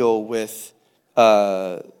to deal with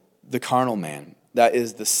the carnal man. That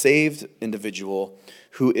is the saved individual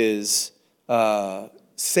who is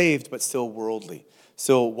saved but still worldly,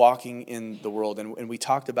 still walking in the world. And we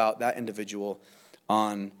talked about that individual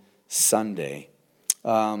on Sunday.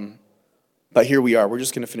 But here we are. We're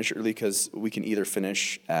just going to finish early because we can either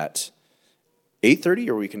finish at 8:30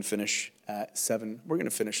 or we can finish at 7. We're going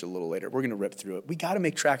to finish a little later. We're going to rip through it. We got to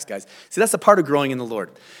make tracks, guys. See, that's a part of growing in the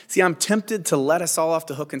Lord. See, I'm tempted to let us all off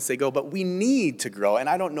the hook and say go, but we need to grow. And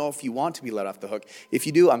I don't know if you want to be let off the hook. If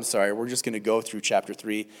you do, I'm sorry. We're just going to go through chapter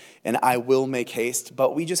 3, and I will make haste.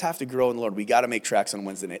 But we just have to grow in the Lord. We got to make tracks on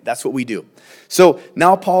Wednesday night. That's what we do. So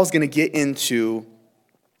now Paul's going to get into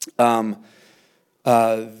that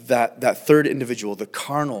third individual, the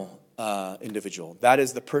carnal individual. That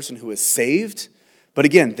is the person who is saved, but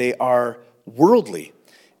again, they are worldly.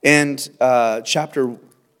 And chapter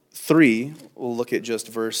 3, we'll look at just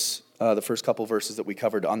the first couple verses that we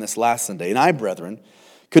covered on this last Sunday. And I, brethren,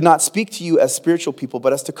 could not speak to you as spiritual people,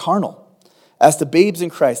 but as to carnal. As to babes in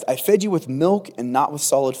Christ, I fed you with milk and not with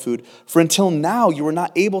solid food, for until now you were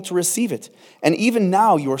not able to receive it. And even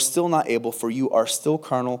now you are still not able, for you are still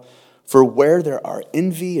carnal. For where there are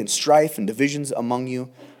envy and strife and divisions among you,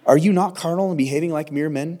 are you not carnal and behaving like mere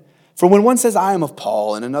men? For when one says, I am of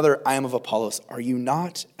Paul, and another, I am of Apollos, are you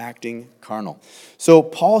not acting carnal? So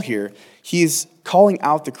Paul here, he's calling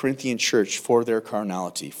out the Corinthian church for their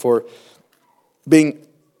carnality, for being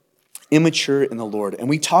immature in the Lord. And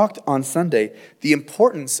we talked on Sunday the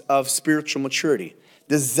importance of spiritual maturity,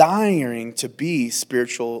 desiring to be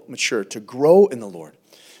spiritual mature, to grow in the Lord.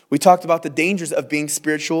 We talked about the dangers of being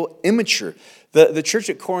spiritual immature. The church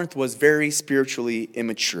at Corinth was very spiritually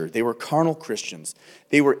immature. They were carnal Christians.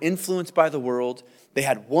 They were influenced by the world. They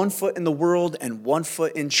had one foot in the world and one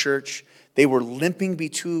foot in church. They were limping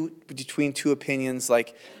between two opinions,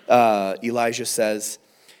 like Elijah says.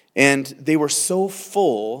 And they were so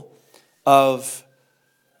full of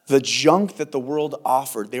the junk that the world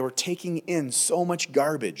offered. They were taking in so much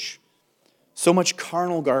garbage, so much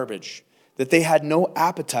carnal garbage, that they had no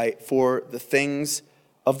appetite for the things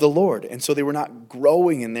of the Lord. And so they were not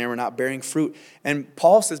growing and they were not bearing fruit. And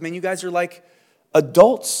Paul says, man, you guys are like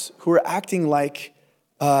adults who are acting like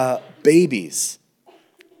babies.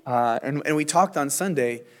 And we talked on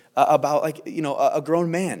Sunday about a grown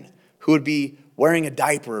man who would be wearing a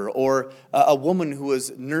diaper, or a woman who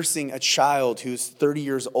was nursing a child who's 30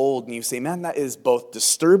 years old. And you say, man, that is both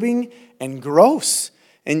disturbing and gross.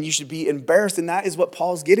 And you should be embarrassed. And that is what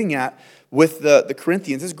Paul's getting at with the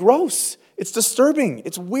Corinthians. It's gross. It's disturbing.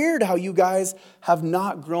 It's weird how you guys have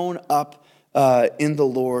not grown up in the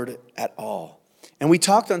Lord at all. And we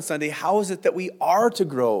talked on Sunday, how is it that we are to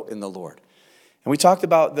grow in the Lord? And we talked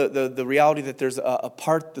about the reality that there's a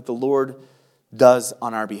part that the Lord does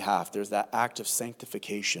on our behalf. There's that act of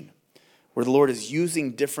sanctification, where the Lord is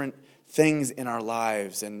using different things in our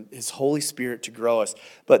lives and His Holy Spirit to grow us,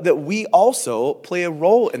 but that we also play a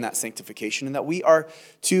role in that sanctification, and that we are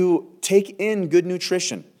to take in good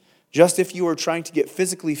nutrition. Just if you were trying to get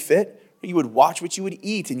physically fit, you would watch what you would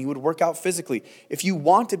eat and you would work out physically. If you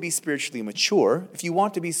want to be spiritually mature, if you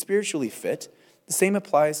want to be spiritually fit, the same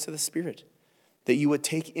applies to the Spirit, that you would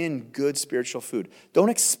take in good spiritual food. Don't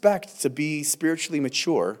expect to be spiritually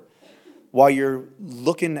mature while you're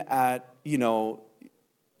looking at,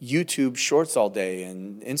 YouTube shorts all day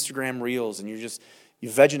and Instagram reels, and you're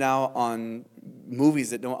vegging out on movies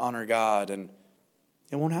that don't honor God, and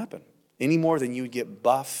it won't happen any more than you would get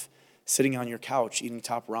buff sitting on your couch eating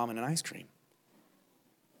top ramen and ice cream.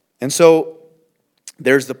 And so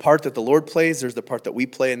there's the part that the Lord plays, there's the part that we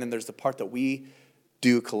play, and then there's the part that we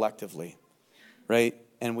do collectively, right?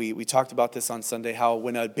 And we talked about this on Sunday, how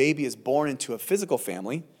when a baby is born into a physical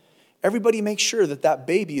family, Everybody make sure that that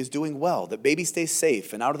baby is doing well, that baby stays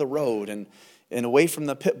safe and out of the road and away from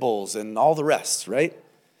the pit bulls and all the rest, right?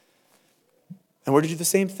 And we're to do the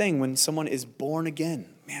same thing when someone is born again.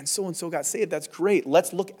 Man, so-and-so got saved. That's great.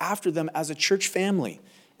 Let's look after them as a church family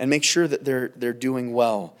and make sure that they're doing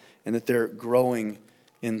well and that they're growing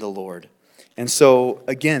in the Lord. And so,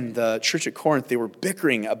 again, the church at Corinth, they were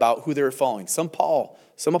bickering about who they were following. Some Paul,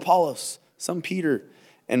 some Apollos, some Peter.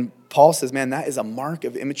 And Paul says, man, that is a mark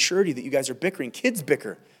of immaturity that you guys are bickering. Kids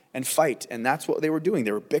bicker and fight. And that's what they were doing.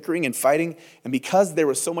 They were bickering and fighting. And because there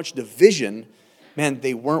was so much division, man,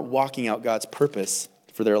 they weren't walking out God's purpose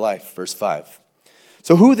for their life. Verse 5.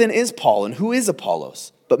 So who then is Paul and who is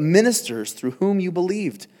Apollos? But ministers through whom you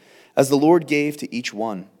believed, as the Lord gave to each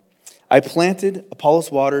one. I planted,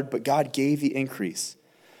 Apollos watered, but God gave the increase.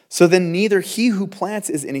 So then neither he who plants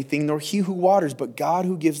is anything, nor he who waters, but God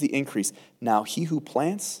who gives the increase. Now he who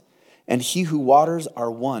plants and he who waters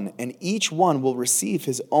are one, and each one will receive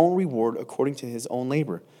his own reward according to his own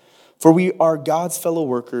labor. For we are God's fellow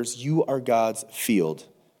workers, you are God's field.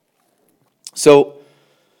 So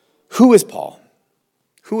who is Paul?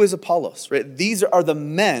 Who is Apollos? Right? These are the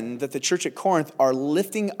men that the church at Corinth are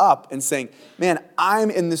lifting up and saying, man, I'm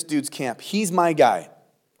in this dude's camp. He's my guy.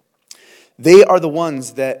 They are the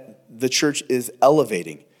ones that the church is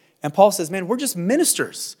elevating. And Paul says, man, we're just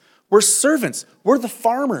ministers. We're servants. We're the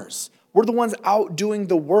farmers. We're the ones out doing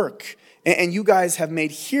the work. And you guys have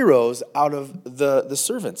made heroes out of the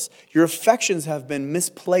servants. Your affections have been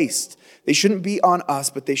misplaced. They shouldn't be on us,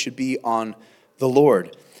 but they should be on the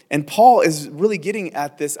Lord. And Paul is really getting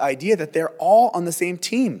at this idea that they're all on the same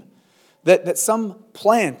team. That some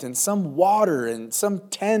plant and some water and some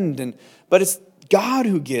tend, but it's God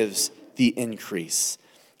who gives the increase.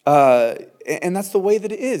 And that's the way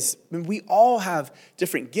that it is. I mean, we all have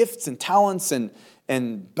different gifts and talents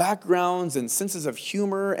and backgrounds and senses of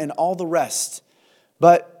humor and all the rest.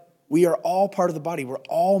 But we are all part of the body. We're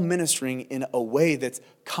all ministering in a way that's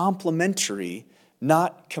complementary,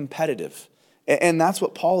 not competitive. And that's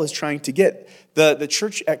what Paul is trying to get. The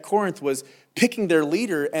church at Corinth was picking their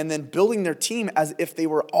leader and then building their team as if they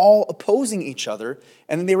were all opposing each other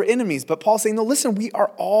and then they were enemies. But Paul's saying, no, listen, we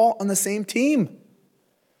are all on the same team.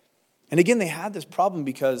 And again, they had this problem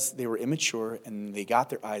because they were immature and they got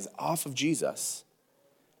their eyes off of Jesus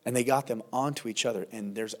and they got them onto each other.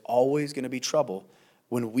 And there's always going to be trouble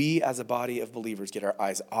when we as a body of believers get our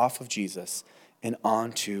eyes off of Jesus and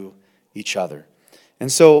onto each other.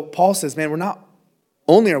 And so Paul says, man, we're not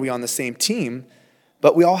only are we on the same team,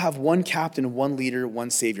 but we all have one captain, one leader, one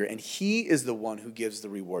savior, and he is the one who gives the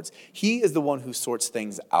rewards. He is the one who sorts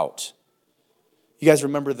things out. You guys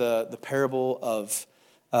remember the parable of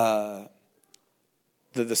the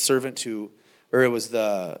servant who, or it was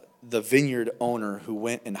the vineyard owner who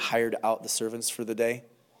went and hired out the servants for the day?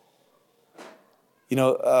 You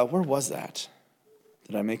know, where was that?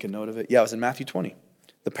 Did I make a note of it? Yeah, it was in Matthew 20.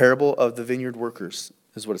 The parable of the vineyard workers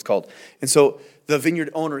is what it's called. And so the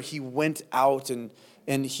vineyard owner, he went out and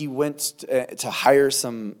he went to hire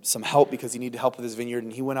some help because he needed help with his vineyard.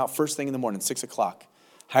 And he went out first thing in the morning, 6 o'clock.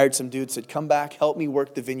 Hired some dude, said, come back, help me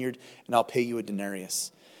work the vineyard, and I'll pay you a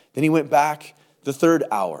denarius. Then he went back the third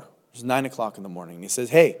hour. It was 9 o'clock in the morning. And he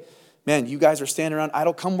says, hey, man, you guys are standing around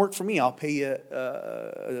idle. Come work for me. I'll pay you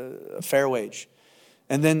a fair wage.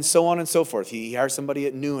 And then so on and so forth. He hires somebody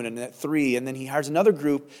at noon and at 3, and then he hires another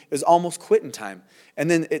group. It was almost quitting time.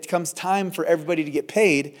 And then it comes time for everybody to get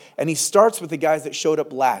paid, and he starts with the guys that showed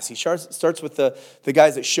up last. He starts with the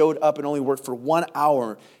guys that showed up and only worked for 1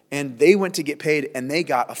 hour, and they went to get paid, and they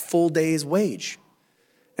got a full day's wage.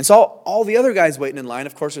 And so all the other guys waiting in line,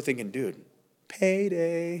 of course, are thinking, dude,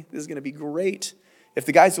 payday, this is going to be great. If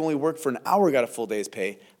the guys who only worked for an hour got a full day's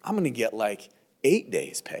pay, I'm going to get like 8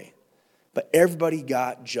 days' pay. But everybody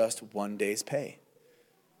got just 1 day's pay.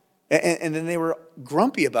 And then they were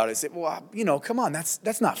grumpy about it. They said, well, you know, come on,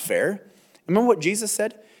 that's not fair. Remember what Jesus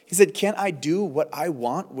said? He said, can't I do what I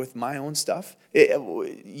want with my own stuff?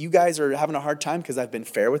 You guys are having a hard time because I've been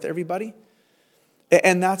fair with everybody?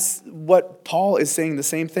 And that's what Paul is saying, the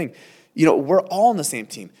same thing. You know, we're all on the same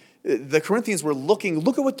team. The Corinthians were look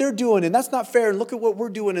at what they're doing, and that's not fair, and look at what we're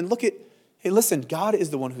doing, and hey, listen, God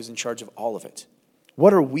is the one who's in charge of all of it.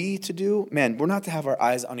 What are we to do? Man, we're not to have our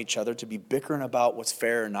eyes on each other, to be bickering about what's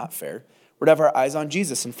fair or not fair. We're to have our eyes on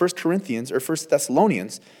Jesus. In 1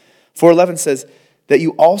 Thessalonians 4:11 says that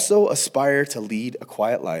you also aspire to lead a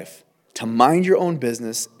quiet life, to mind your own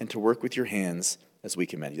business, and to work with your hands as we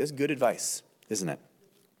commend you. That's good advice, isn't it?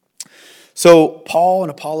 So Paul and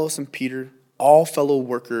Apollos and Peter, all fellow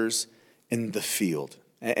workers in the field.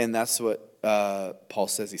 And that's what Paul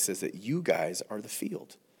says. He says that you guys are the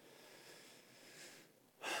field.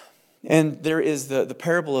 And there is the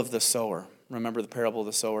parable of the sower. Remember the parable of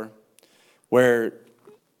the sower? Where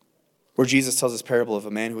Jesus tells this parable of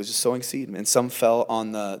a man who was just sowing seed. And some fell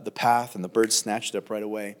on the path, and the birds snatched it up right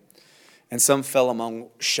away. And some fell among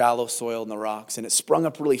shallow soil in the rocks. And it sprung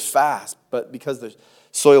up really fast. But because the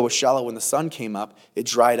soil was shallow, when the sun came up, it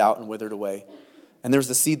dried out and withered away. And there was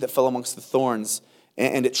the seed that fell amongst the thorns.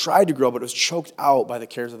 And it tried to grow, but it was choked out by the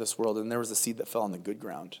cares of this world. And there was the seed that fell on the good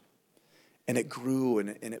ground. And it grew, and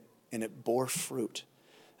it bore fruit.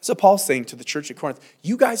 So Paul's saying to the church at Corinth,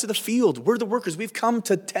 you guys are the field. We're the workers. We've come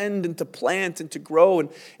to tend and to plant and to grow.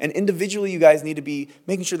 And individually, you guys need to be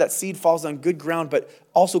making sure that seed falls on good ground. But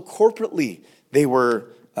also corporately, they were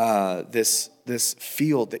this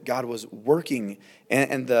field that God was working.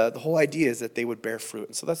 And the whole idea is that they would bear fruit.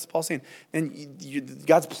 And so that's what Paul's saying. And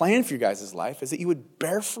God's plan for your guys' life is that you would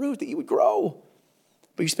bear fruit, that you would grow.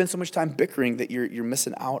 But you spend so much time bickering that you're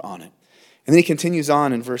missing out on it. And then he continues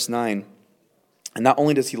on in verse 9. And not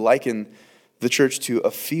only does he liken the church to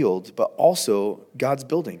a field, but also God's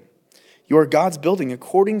building. You are God's building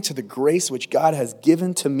according to the grace which God has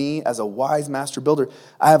given to me as a wise master builder.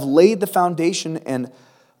 I have laid the foundation and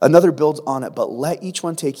another builds on it, but let each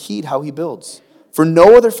one take heed how he builds. For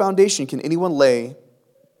no other foundation can anyone lay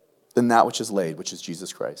than that which is laid, which is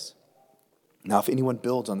Jesus Christ. Now if anyone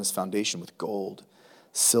builds on this foundation with gold,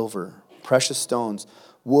 silver, precious stones,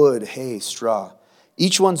 wood, hay, straw,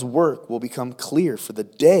 each one's work will become clear, for the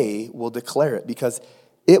day will declare it, because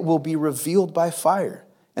it will be revealed by fire,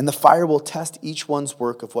 and the fire will test each one's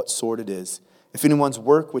work of what sort it is. If anyone's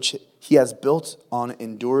work which he has built on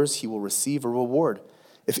endures, he will receive a reward.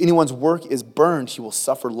 If anyone's work is burned, he will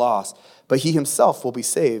suffer loss, but he himself will be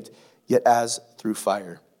saved, yet as through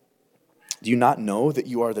fire. Do you not know that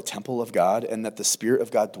you are the temple of God, and that the Spirit of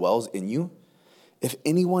God dwells in you? If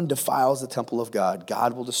anyone defiles the temple of God,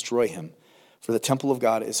 God will destroy him. For the temple of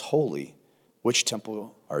God is holy. Which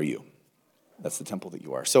temple are you? That's the temple that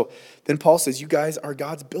you are. So then Paul says, you guys are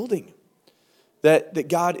God's building. That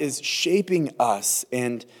God is shaping us.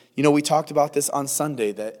 And, we talked about this on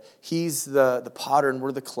Sunday, that he's the potter and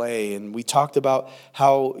we're the clay. And we talked about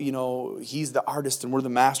how, he's the artist and we're the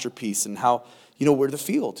masterpiece. And how, we're the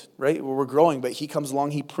field, right? Where we're growing. But he comes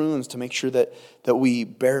along, he prunes to make sure that we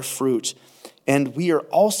bear fruit. And we are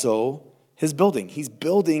also his building. He's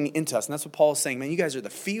building into us. And that's what Paul is saying. Man, you guys are the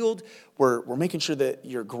field. We're making sure that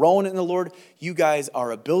you're growing in the Lord. You guys are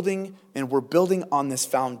a building, and we're building on this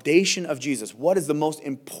foundation of Jesus. What is the most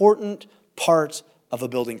important part of a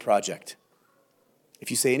building project? If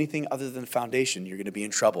you say anything other than foundation, you're going to be in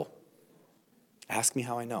trouble. Ask me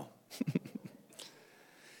how I know.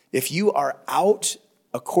 If you are out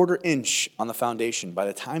a quarter inch on the foundation, by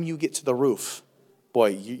the time you get to the roof, boy,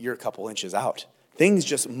 you're a couple inches out. Things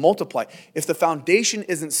just multiply. If the foundation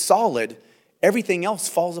isn't solid, everything else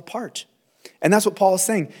falls apart. And that's what Paul is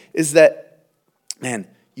saying, is that, man,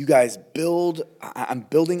 you guys I'm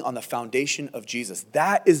building on the foundation of Jesus.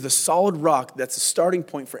 That is the solid rock. That's the starting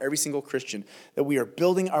point for every single Christian, that we are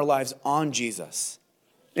building our lives on Jesus.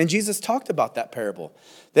 And Jesus talked about that parable,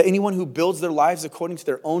 that anyone who builds their lives according to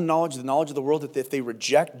their own knowledge, the knowledge of the world, that if they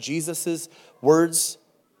reject Jesus' words,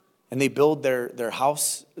 and they build their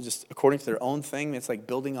house just according to their own thing, it's like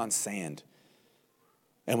building on sand.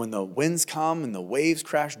 And when the winds come and the waves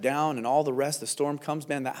crash down and all the rest, the storm comes,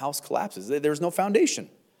 man, that house collapses. There's no foundation.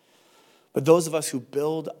 But those of us who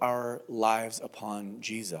build our lives upon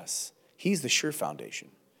Jesus, he's the sure foundation.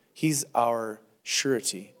 He's our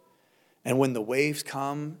surety. And when the waves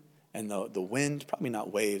come and the wind, probably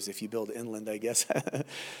not waves if you build inland, I guess,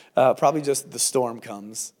 probably just the storm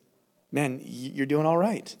comes, man, you're doing all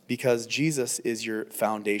right because Jesus is your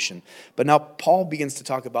foundation. But now Paul begins to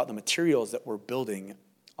talk about the materials that we're building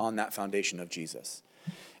on that foundation of Jesus.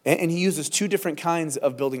 And he uses two different kinds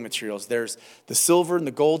of building materials. There's the silver and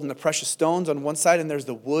the gold and the precious stones on one side, and there's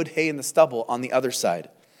the wood, hay, and the stubble on the other side.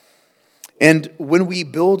 And when we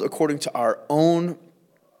build according to our own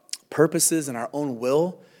purposes and our own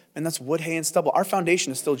will, and that's wood, hay, and stubble. Our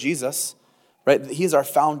foundation is still Jesus, right? He is our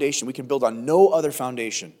foundation. We can build on no other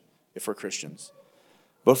foundation if we're Christians.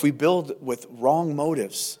 But if we build with wrong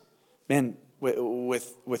motives, man,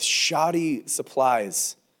 with shoddy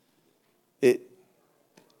supplies,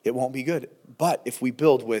 it won't be good. But if we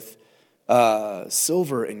build with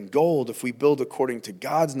silver and gold, if we build according to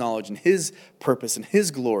God's knowledge and his purpose and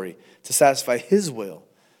his glory to satisfy his will,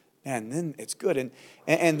 man, then it's good.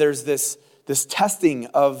 And there's this testing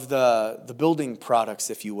of the building products,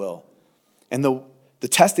 if you will. And the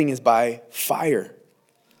testing is by fire.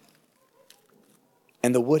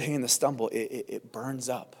 And the wood, hay, and the stubble, it burns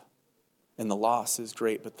up. and the loss is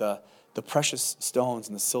great, but the precious stones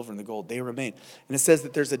and the silver and the gold, they remain. And it says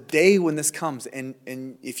that there's a day when this comes. And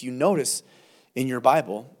if you notice in your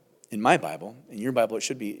Bible, in my Bible, in your Bible, it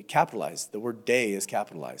should be capitalized. The word day is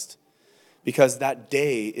capitalized because that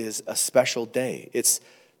day is a special day. It's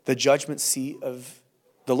the judgment seat of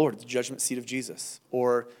the Lord, the judgment seat of Jesus,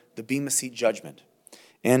 or the Bema Seat judgment.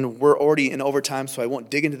 And we're already in overtime, so I won't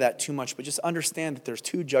dig into that too much, but just understand that there's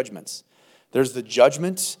two judgments. There's the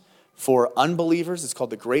judgment for unbelievers. It's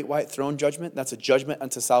called the Great White Throne Judgment. That's a judgment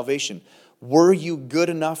unto salvation. Were you good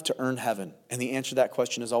enough to earn heaven? And the answer to that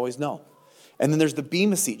question is always no. And then there's the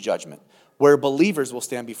Bema Seat judgment, where believers will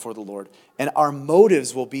stand before the Lord, and our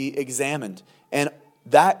motives will be examined. And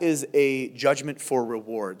that is a judgment for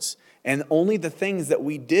rewards. And only the things that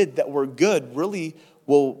we did that were good really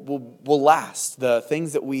will last. The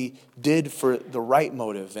things that we did for the right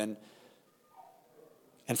motive and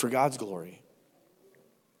for God's glory.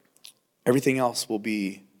 Everything else will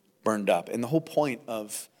be burned up. And the whole point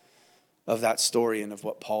of that story and of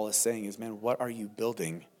what Paul is saying is, man, what are you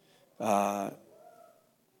building your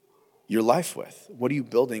life with? What are you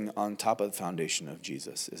building on top of the foundation of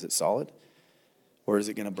Jesus? Is it solid? Or is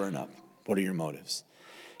it going to burn up? What are your motives?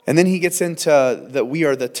 And then he gets into that we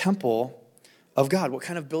are the temple of God. What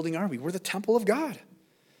kind of building are we? We're the temple of God.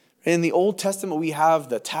 In the Old Testament, we have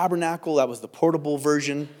the tabernacle. That was the portable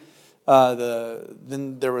version.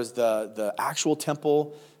 Then there was the actual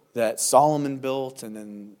temple that Solomon built, and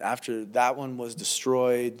then after that one was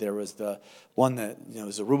destroyed, there was the one that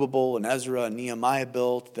Zerubbabel and Ezra and Nehemiah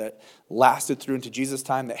built that lasted through into Jesus'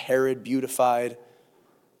 time, that Herod beautified.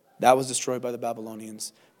 That was destroyed by the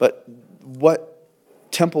Babylonians. But what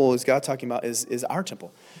temple is God talking about is our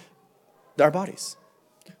temple, our bodies.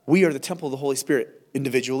 We are the temple of the Holy Spirit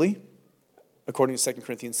individually, according to 2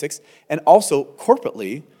 Corinthians 6, and also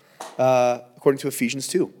corporately, according to Ephesians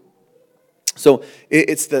 2. So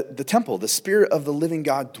it's the temple. The Spirit of the living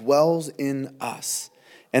God dwells in us.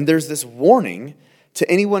 And there's this warning to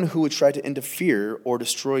anyone who would try to interfere or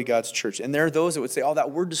destroy God's church. And there are those that would say,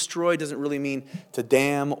 that word destroy doesn't really mean to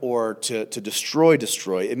damn or to destroy.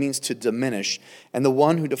 It means to diminish. And the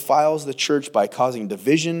one who defiles the church by causing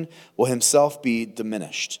division will himself be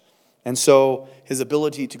diminished. And so his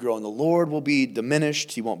ability to grow in the Lord will be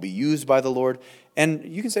diminished. He won't be used by the Lord. And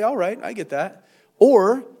you can say, all right, I get that.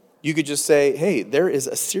 Or you could just say, hey, there is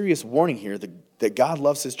a serious warning here that God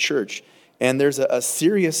loves his church. And there's a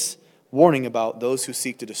serious warning about those who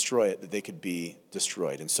seek to destroy it, that they could be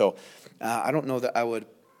destroyed. And so I don't know that I would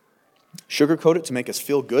sugarcoat it to make us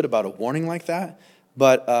feel good about a warning like that.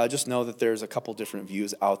 But just know that there's a couple different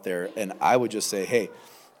views out there. And I would just say, hey,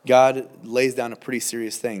 God lays down a pretty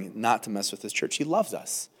serious thing not to mess with his church. He loves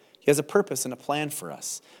us. He has a purpose and a plan for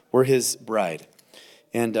us. We're his bride.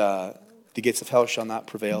 And the gates of hell shall not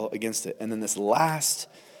prevail against it. And then this last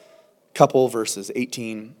couple verses,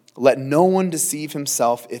 18, let no one deceive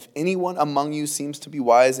himself. If anyone among you seems to be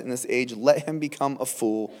wise in this age, let him become a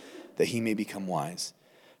fool, that he may become wise.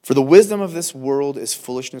 For the wisdom of this world is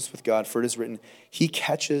foolishness with God, for it is written, he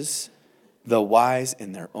catches the wise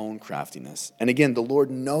in their own craftiness. And again, the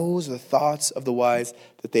Lord knows the thoughts of the wise,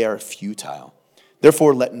 that they are futile.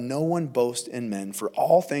 Therefore, let no one boast in men, for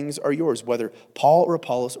all things are yours, whether Paul or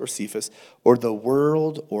Apollos or Cephas, or the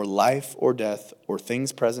world or life or death, or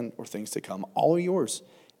things present or things to come. All are yours,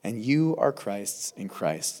 and you are Christ's, and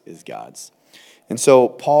Christ is God's. And so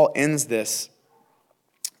Paul ends this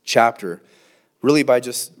chapter really by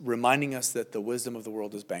just reminding us that the wisdom of the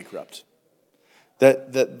world is bankrupt.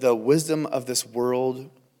 That the wisdom of this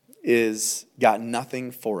world is got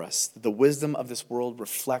nothing for us. The wisdom of this world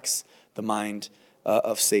reflects the mind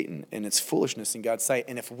of Satan, and it's foolishness in God's sight.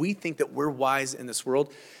 And if we think that we're wise in this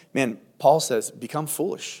world, man, Paul says, become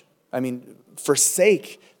foolish. I mean,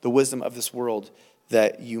 forsake the wisdom of this world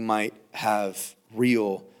that you might have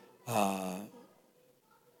real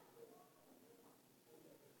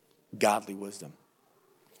godly wisdom.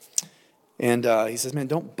 And he says, man,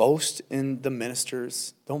 don't boast in the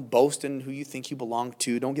ministers. Don't boast in who you think you belong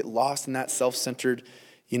to. Don't get lost in that self-centered,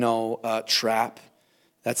 trap.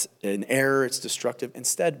 That's an error. It's destructive.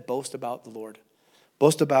 Instead, boast about the Lord.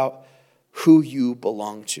 Boast about who you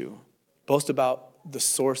belong to. Boast about the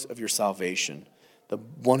source of your salvation, the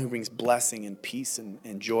one who brings blessing and peace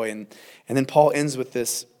and joy. And then Paul ends with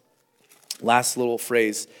this last little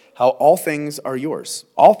phrase, how all things are yours.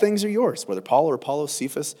 All things are yours, whether Paul or Apollos,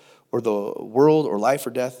 Cephas, or the world or life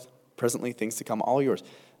or death, presently things to come, all yours.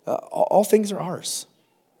 All things are ours.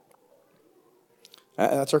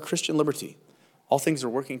 That's our Christian liberty. All things are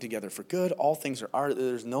working together for good. All things are ours.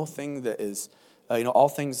 There's no thing that is, all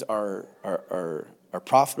things are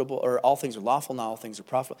profitable, or all things are lawful, not all things are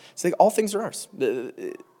profitable. It's like all things are ours.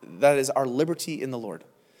 That is our liberty in the Lord.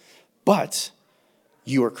 But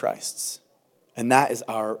you are Christ's. And that is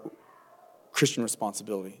our Christian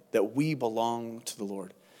responsibility, that we belong to the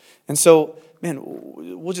Lord. And so, man,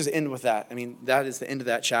 we'll just end with that. I mean, that is the end of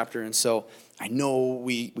that chapter. And so I know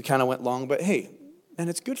we kind of went long, but hey, man,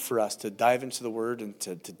 it's good for us to dive into the Word and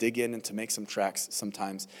to dig in and to make some tracks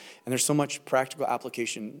sometimes. And there's so much practical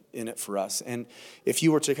application in it for us. And if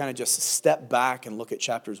you were to kind of just step back and look at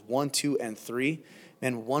chapters 1, 2, and 3,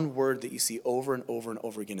 man, one word that you see over and over and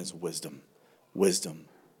over again is wisdom. Wisdom,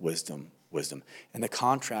 wisdom, wisdom. And the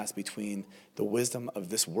contrast between the wisdom of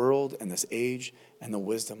this world and this age and the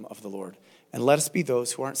wisdom of the Lord. And let us be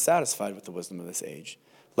those who aren't satisfied with the wisdom of this age.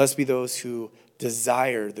 Let us be those who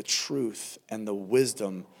desire the truth and the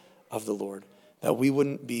wisdom of the Lord. That we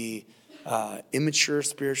wouldn't be immature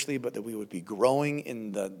spiritually, but that we would be growing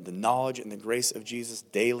in the knowledge and the grace of Jesus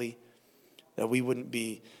daily. That we wouldn't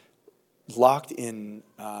be locked in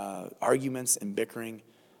arguments and bickering.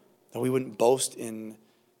 That we wouldn't boast in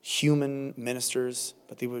human ministers,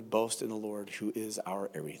 but they would boast in the Lord, who is our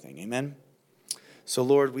everything. Amen? So,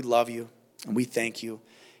 Lord, we love you, and we thank you.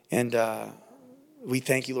 And we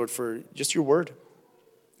thank you, Lord, for just your word.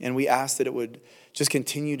 And we ask that it would just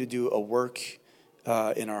continue to do a work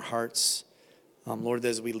in our hearts. Lord,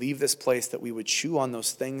 as we leave this place, that we would chew on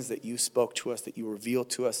those things that you spoke to us, that you revealed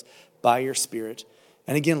to us by your Spirit.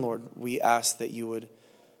 And again, Lord, we ask that you would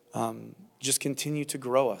just continue to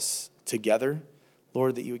grow us together.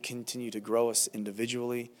 Lord, that you would continue to grow us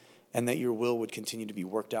individually, and that your will would continue to be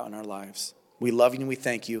worked out in our lives. We love you and we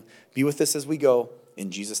thank you. Be with us as we go. In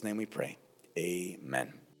Jesus' name we pray.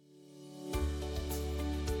 Amen.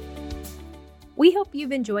 We hope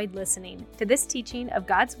you've enjoyed listening to this teaching of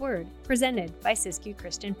God's Word presented by Siskiyou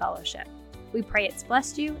Christian Fellowship. We pray it's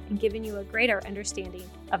blessed you and given you a greater understanding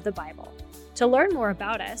of the Bible. To learn more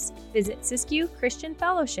about us, visit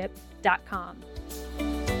SiskiyouChristianFellowship.com.